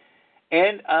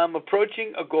 And I'm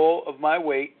approaching a goal of my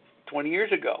weight 20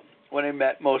 years ago when I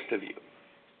met most of you.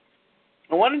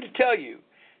 I wanted to tell you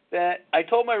that I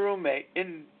told my roommate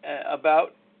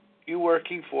about you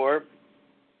working for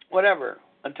whatever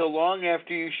until long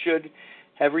after you should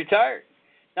have retired.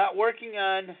 Not working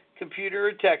on computer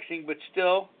or texting, but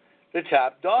still the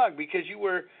top dog because you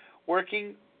were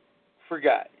working for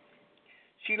God.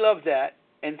 She loved that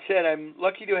and said, I'm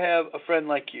lucky to have a friend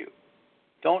like you.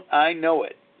 Don't I know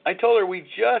it? I told her we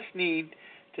just need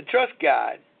to trust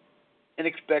God and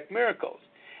expect miracles.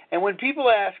 And when people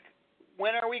ask,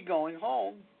 when are we going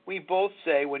home? We both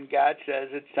say when God says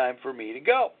it's time for me to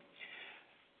go.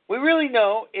 We really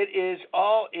know it is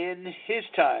all in His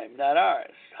time, not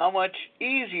ours. How much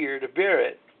easier to bear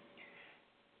it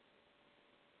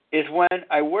is when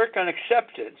I work on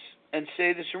acceptance and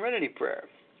say the Serenity Prayer.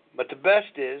 But the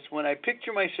best is when I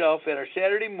picture myself at our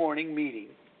Saturday morning meeting,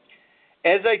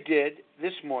 as I did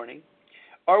this morning,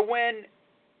 or when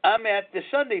I'm at the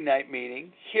Sunday night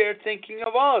meeting here thinking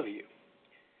of all of you.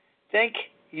 Thank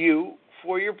you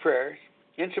for your prayers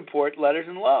and support, letters,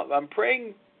 and love. I'm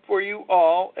praying for you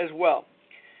all as well.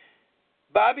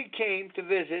 Bobby came to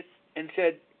visit and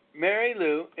said Mary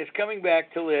Lou is coming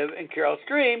back to live in Carroll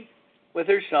Stream with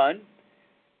her son.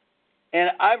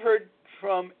 And I've heard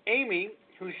from Amy,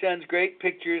 who sends great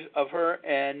pictures of her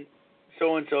and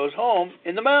so-and-so's home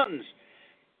in the mountains,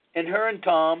 and her and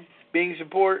Tom being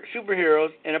superheroes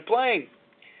in a plane.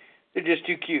 They're just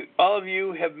too cute. All of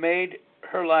you have made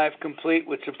her life complete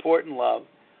with support and love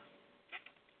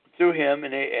through him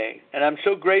and AA. And I'm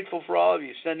so grateful for all of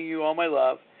you, sending you all my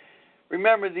love.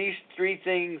 Remember these three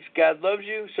things. God loves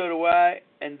you, so do I,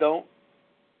 and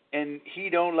He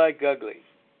don't like ugly.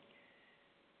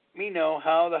 Me know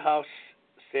how the house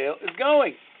sale is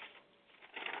going.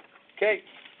 Okay,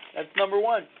 that's number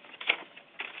one.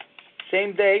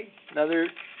 Same day, another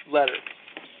letter.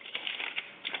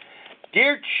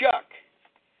 Dear Chuck,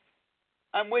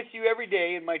 I'm with you every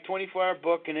day in my 24-hour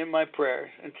book and in my prayers.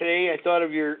 And today I thought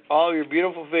of all your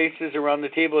beautiful faces around the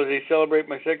table as they celebrate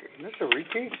my second. Is this a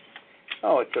repeat?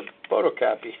 Oh, it's a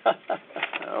photocopy.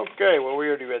 Okay, well, we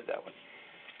already read that one.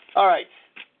 All right.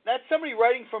 That's somebody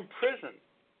writing from prison,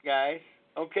 guys.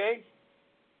 Okay?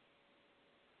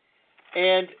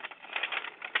 And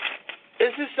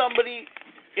this is somebody,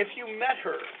 if you met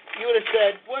her, you would have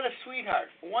said, what a sweetheart.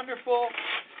 Wonderful.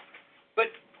 But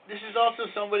this is also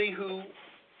somebody who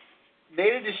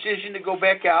made a decision to go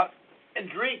back out and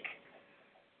drink.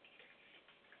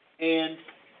 And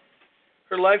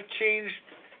her life changed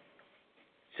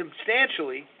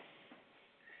substantially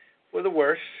for the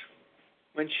worse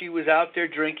when she was out there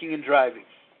drinking and driving.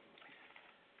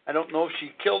 I don't know if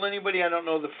she killed anybody. I don't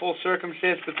know the full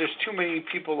circumstance, but there's too many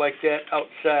people like that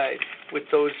outside with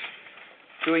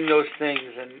doing those things,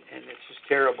 and it's just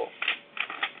terrible.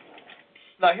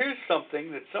 Now, here's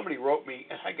something that somebody wrote me,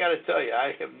 and I got to tell you,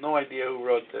 I have no idea who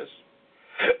wrote this.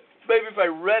 Maybe if I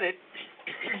read it,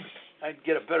 I'd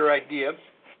get a better idea.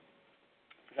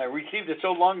 I received it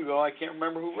so long ago, I can't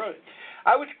remember who wrote it.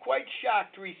 I was quite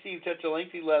shocked to receive such a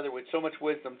lengthy letter with so much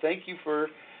wisdom. Thank you for,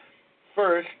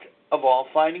 first of all,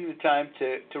 finding the time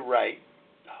to write.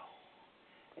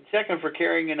 And second, for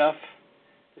caring enough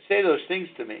to say those things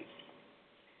to me.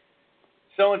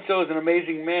 So-and-so is an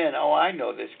amazing man. Oh, I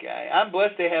know this guy. I'm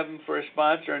blessed to have him for a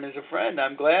sponsor and as a friend.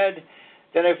 I'm glad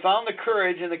that I found the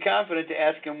courage and the confidence to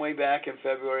ask him way back in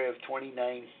February of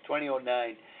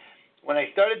 2009. When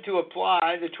I started to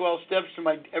apply the 12 steps to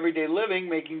my everyday living,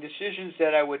 making decisions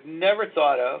that I would never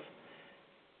thought of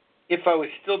if I was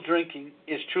still drinking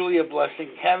is truly a blessing.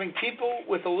 Having people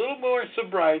with a little more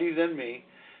sobriety than me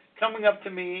coming up to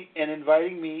me and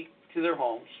inviting me to their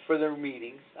homes for their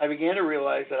meetings, I began to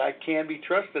realize that I can be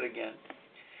trusted again.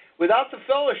 Without the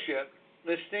fellowship,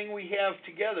 this thing we have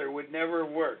together would never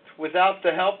have worked. Without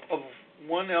the help of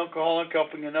one alcoholic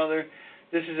helping another,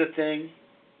 this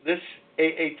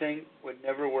AA thing would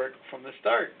never work from the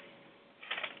start.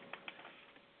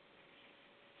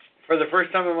 For the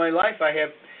first time in my life, I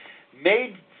have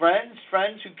made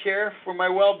friends who care for my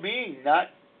well-being, not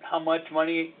how much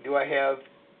money do I have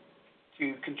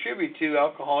to contribute to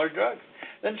alcohol or drugs.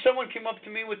 Then someone came up to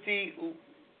me with the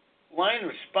line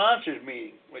of sponsors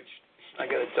meeting, which I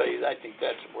got to tell you, I think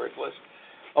that's worthless.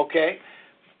 Okay?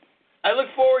 I look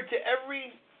forward to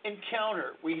every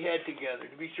encounter we had together,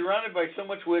 to be surrounded by so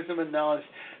much wisdom and knowledge.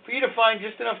 For you to find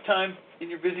just enough time in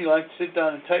your busy life to sit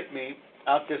down and type me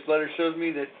out this letter shows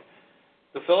me that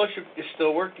the fellowship is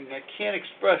still working. I can't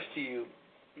express to you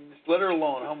in this letter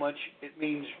alone how much it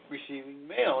means receiving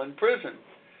mail in prison.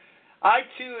 I,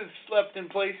 too, have slept in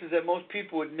places that most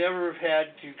people would never have had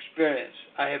to experience.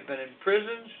 I have been in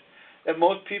prisons that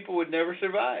most people would never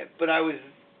survive. But I was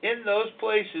in those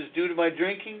places due to my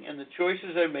drinking and the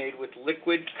choices I made with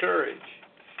liquid courage.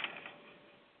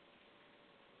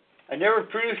 I never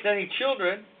produced any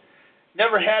children,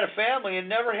 never had a family, and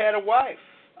never had a wife.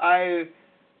 I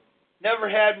never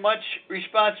had much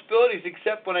responsibilities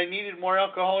except when I needed more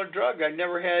alcohol or drug. I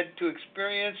never had to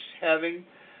experience having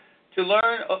to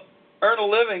earn a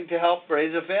living to help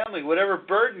raise a family. Whatever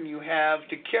burden you have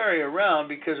to carry around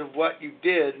because of what you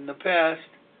did in the past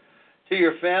to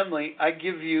your family, I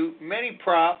give you many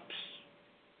props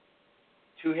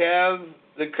to have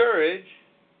the courage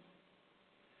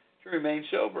to remain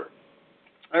sober.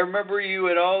 I remember you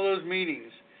at all those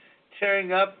meetings,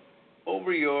 tearing up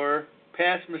over your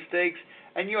past mistakes,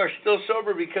 and you are still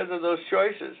sober because of those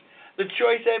choices. The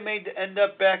choice I made to end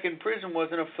up back in prison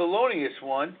wasn't a felonious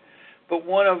one, but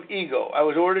one of ego. I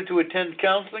was ordered to attend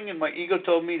counseling, and my ego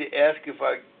told me to ask if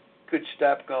I could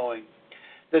stop going.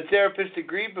 The therapist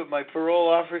agreed, but my parole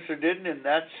officer didn't, and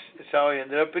that's how I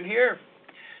ended up in here.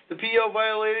 The PO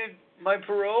violated my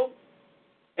parole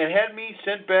and had me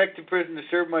sent back to prison to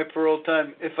serve my parole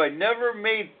time. If I never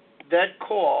made that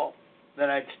call, then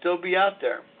I'd still be out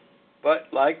there. But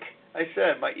like I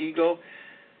said, my ego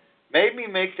made me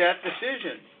make that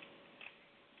decision.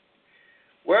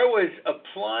 Where I was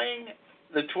applying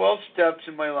the 12 steps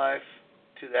in my life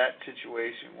to that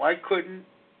situation, why couldn't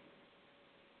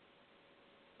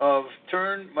have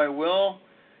turned my will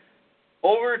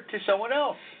over to someone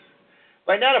else?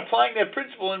 By not applying that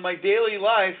principle in my daily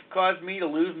life caused me to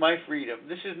lose my freedom.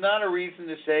 This is not a reason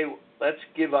to say, let's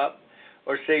give up,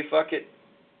 or say, fuck it.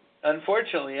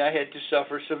 Unfortunately, I had to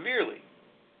suffer severely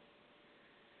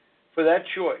for that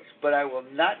choice, but I will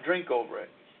not drink over it.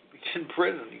 It's in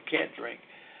prison. You can't drink.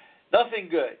 Nothing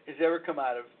good has ever come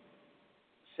out of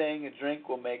saying a drink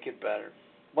will make it better.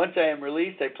 Once I am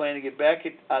released, I plan to get back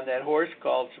on that horse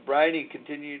called sobriety and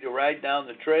continue to ride down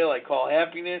the trail I call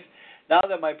happiness. Now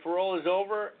that my parole is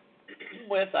over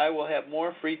with, I will have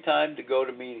more free time to go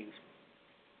to meetings.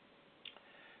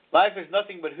 Life is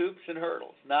nothing but hoops and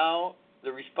hurdles. Now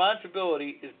the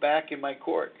responsibility is back in my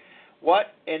court.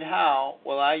 What and how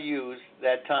will I use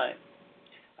that time?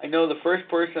 I know the first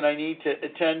person I need to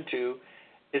attend to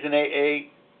is an AA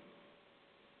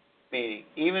meeting.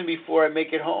 Even before I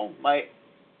make it home, my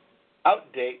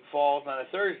out date falls on a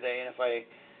Thursday, and if I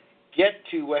get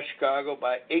to West Chicago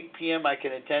by 8 p.m., I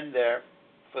can attend there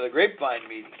for the Grapevine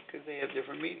meeting because they have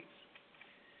different meetings.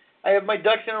 I have my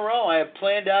ducks in a row. I have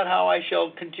planned out how I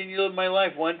shall continue to live my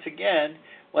life once again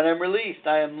when I'm released.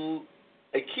 I am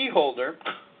a key holder.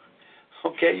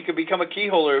 Okay, you can become a key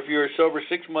holder if you're sober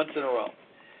 6 months in a row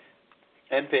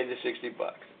and pay the $60.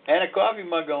 And a coffee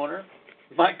mug owner.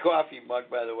 My coffee mug,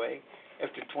 by the way,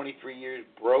 after 23 years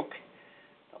broke.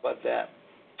 How about that?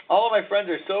 All of my friends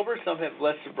are sober. Some have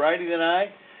less sobriety than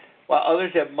I, while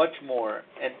others have much more,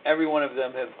 and every one of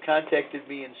them have contacted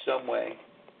me in some way.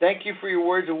 Thank you for your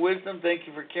words of wisdom. Thank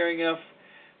you for caring enough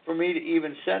for me to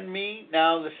even send me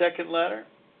now the second letter.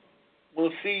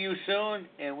 We'll see you soon,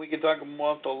 and we can talk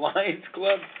about the Lions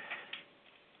Club.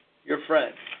 Your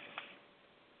friend.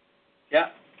 Yeah,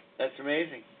 that's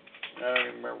amazing. I don't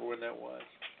even remember when that was.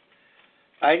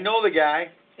 I know the guy,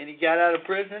 and he got out of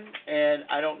prison, and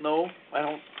I don't know.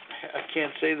 I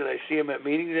can't say that I see him at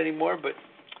meetings anymore, but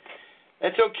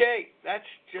that's okay. That's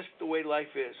just the way life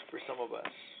is for some of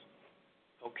us.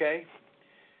 Okay?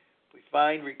 We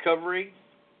find recovery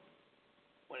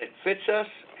when it fits us,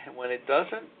 and when it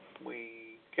doesn't,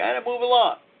 we kind of move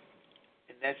along.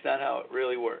 And that's not how it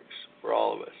really works for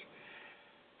all of us.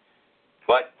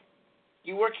 But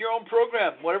you work your own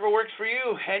program, whatever works for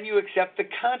you, and you accept the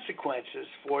consequences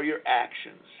for your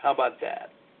actions. How about that?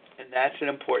 And that's an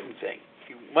important thing.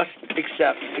 You must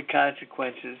accept the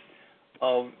consequences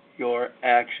of your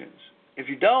actions. If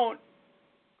you don't,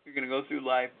 you're going to go through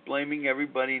life blaming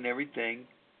everybody and everything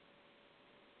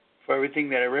for everything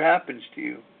that ever happens to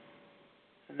you.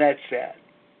 And that's sad.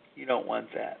 You don't want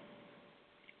that.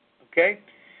 Okay?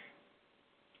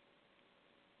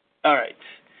 All right.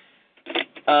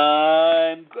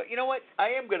 You know what? I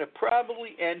am going to probably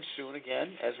end soon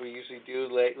again, as we usually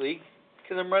do lately,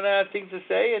 because I'm running out of things to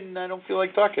say and I don't feel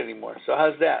like talking anymore. So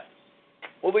how's that?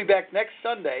 We'll be back next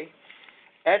Sunday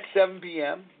at 7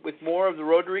 p.m. with more of the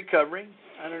Road to Recovery.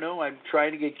 I don't know. I'm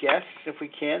trying to get guests if we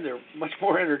can. They're much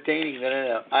more entertaining than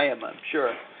I am, I'm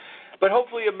sure. But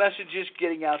hopefully a message is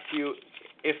getting out to you,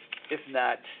 if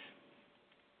not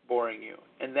boring you.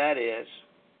 And that is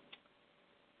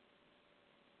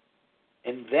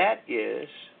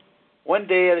one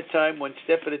day at a time, one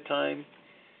step at a time.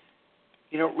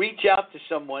 reach out to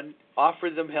someone, offer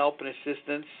them help and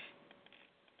assistance.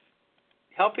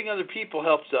 Helping other people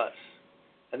helps us,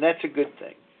 and that's a good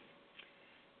thing.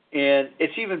 And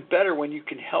it's even better when you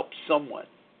can help someone,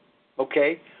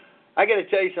 okay? I got to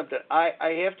tell you something.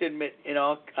 I have to admit, in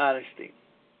all honesty,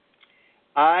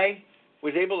 I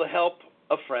was able to help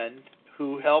a friend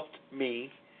who helped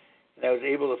me, and I was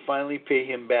able to finally pay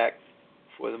him back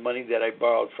for the money that I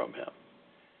borrowed from him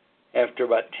after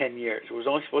about 10 years. It was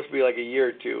only supposed to be like a year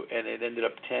or two, and it ended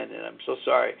up 10, and I'm so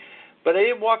sorry. But I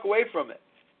didn't walk away from it.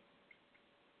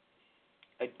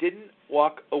 I didn't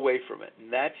walk away from it,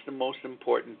 and that's the most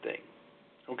important thing,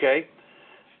 okay?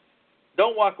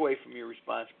 Don't walk away from your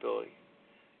responsibility.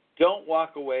 Don't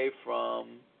walk away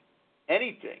from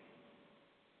anything.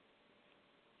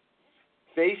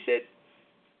 Face it.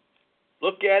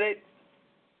 Look at it.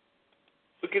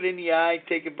 Look it in the eye.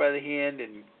 Take it by the hand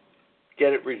and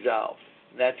get it resolved.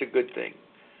 And that's a good thing.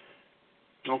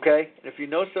 Okay? And if you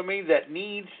know somebody that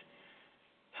needs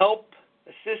help,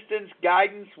 assistance,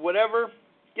 guidance, whatever,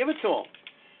 give it to them.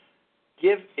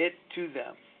 Give it to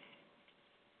them.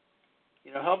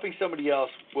 Helping somebody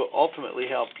else will ultimately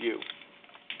help you.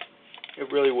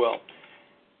 It really will.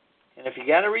 And if you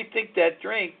got to rethink that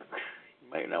drink, you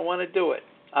might not want to do it.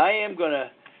 I am going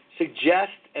to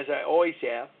suggest, as I always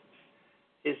have,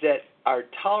 is that our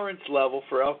tolerance level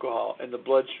for alcohol in the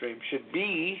bloodstream should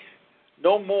be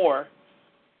no more,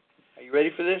 are you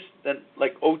ready for this, than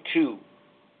like O2.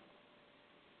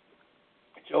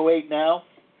 It's 08 now,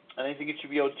 and I think it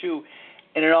should be O2.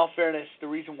 And in all fairness, the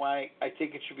reason why I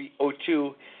think it should be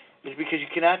O2 is because you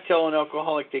cannot tell an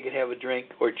alcoholic they can have a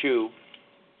drink or two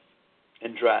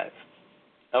and drive.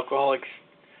 Alcoholics,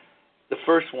 the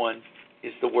first one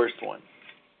is the worst one.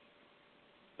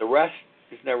 The rest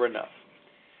is never enough.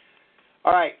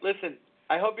 All right, listen,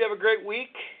 I hope you have a great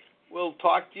week. We'll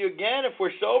talk to you again if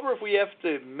we're sober, if we have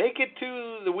to make it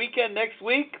to the weekend next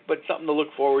week, but something to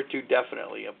look forward to,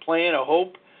 definitely. A plan, a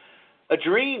hope, a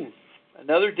dream.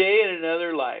 Another day and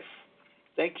another life.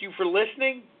 Thank you for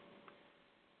listening.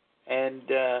 And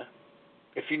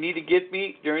if you need to get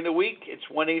me during the week, it's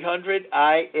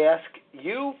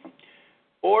 1-800-I-ASK-YOU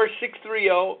or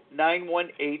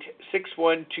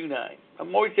 630-918-6129.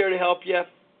 I'm always there to help you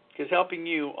because helping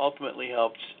you ultimately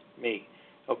helps me.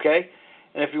 Okay?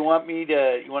 And if you want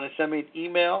to send me an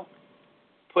email,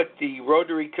 put the Road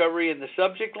to Recovery in the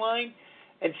subject line,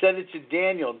 and send it to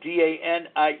Daniel,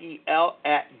 DANIEL,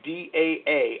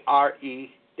 @DAARE.com.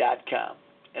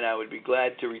 And I would be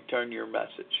glad to return your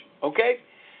message. Okay?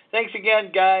 Thanks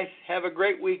again, guys. Have a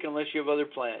great week unless you have other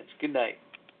plans. Good night.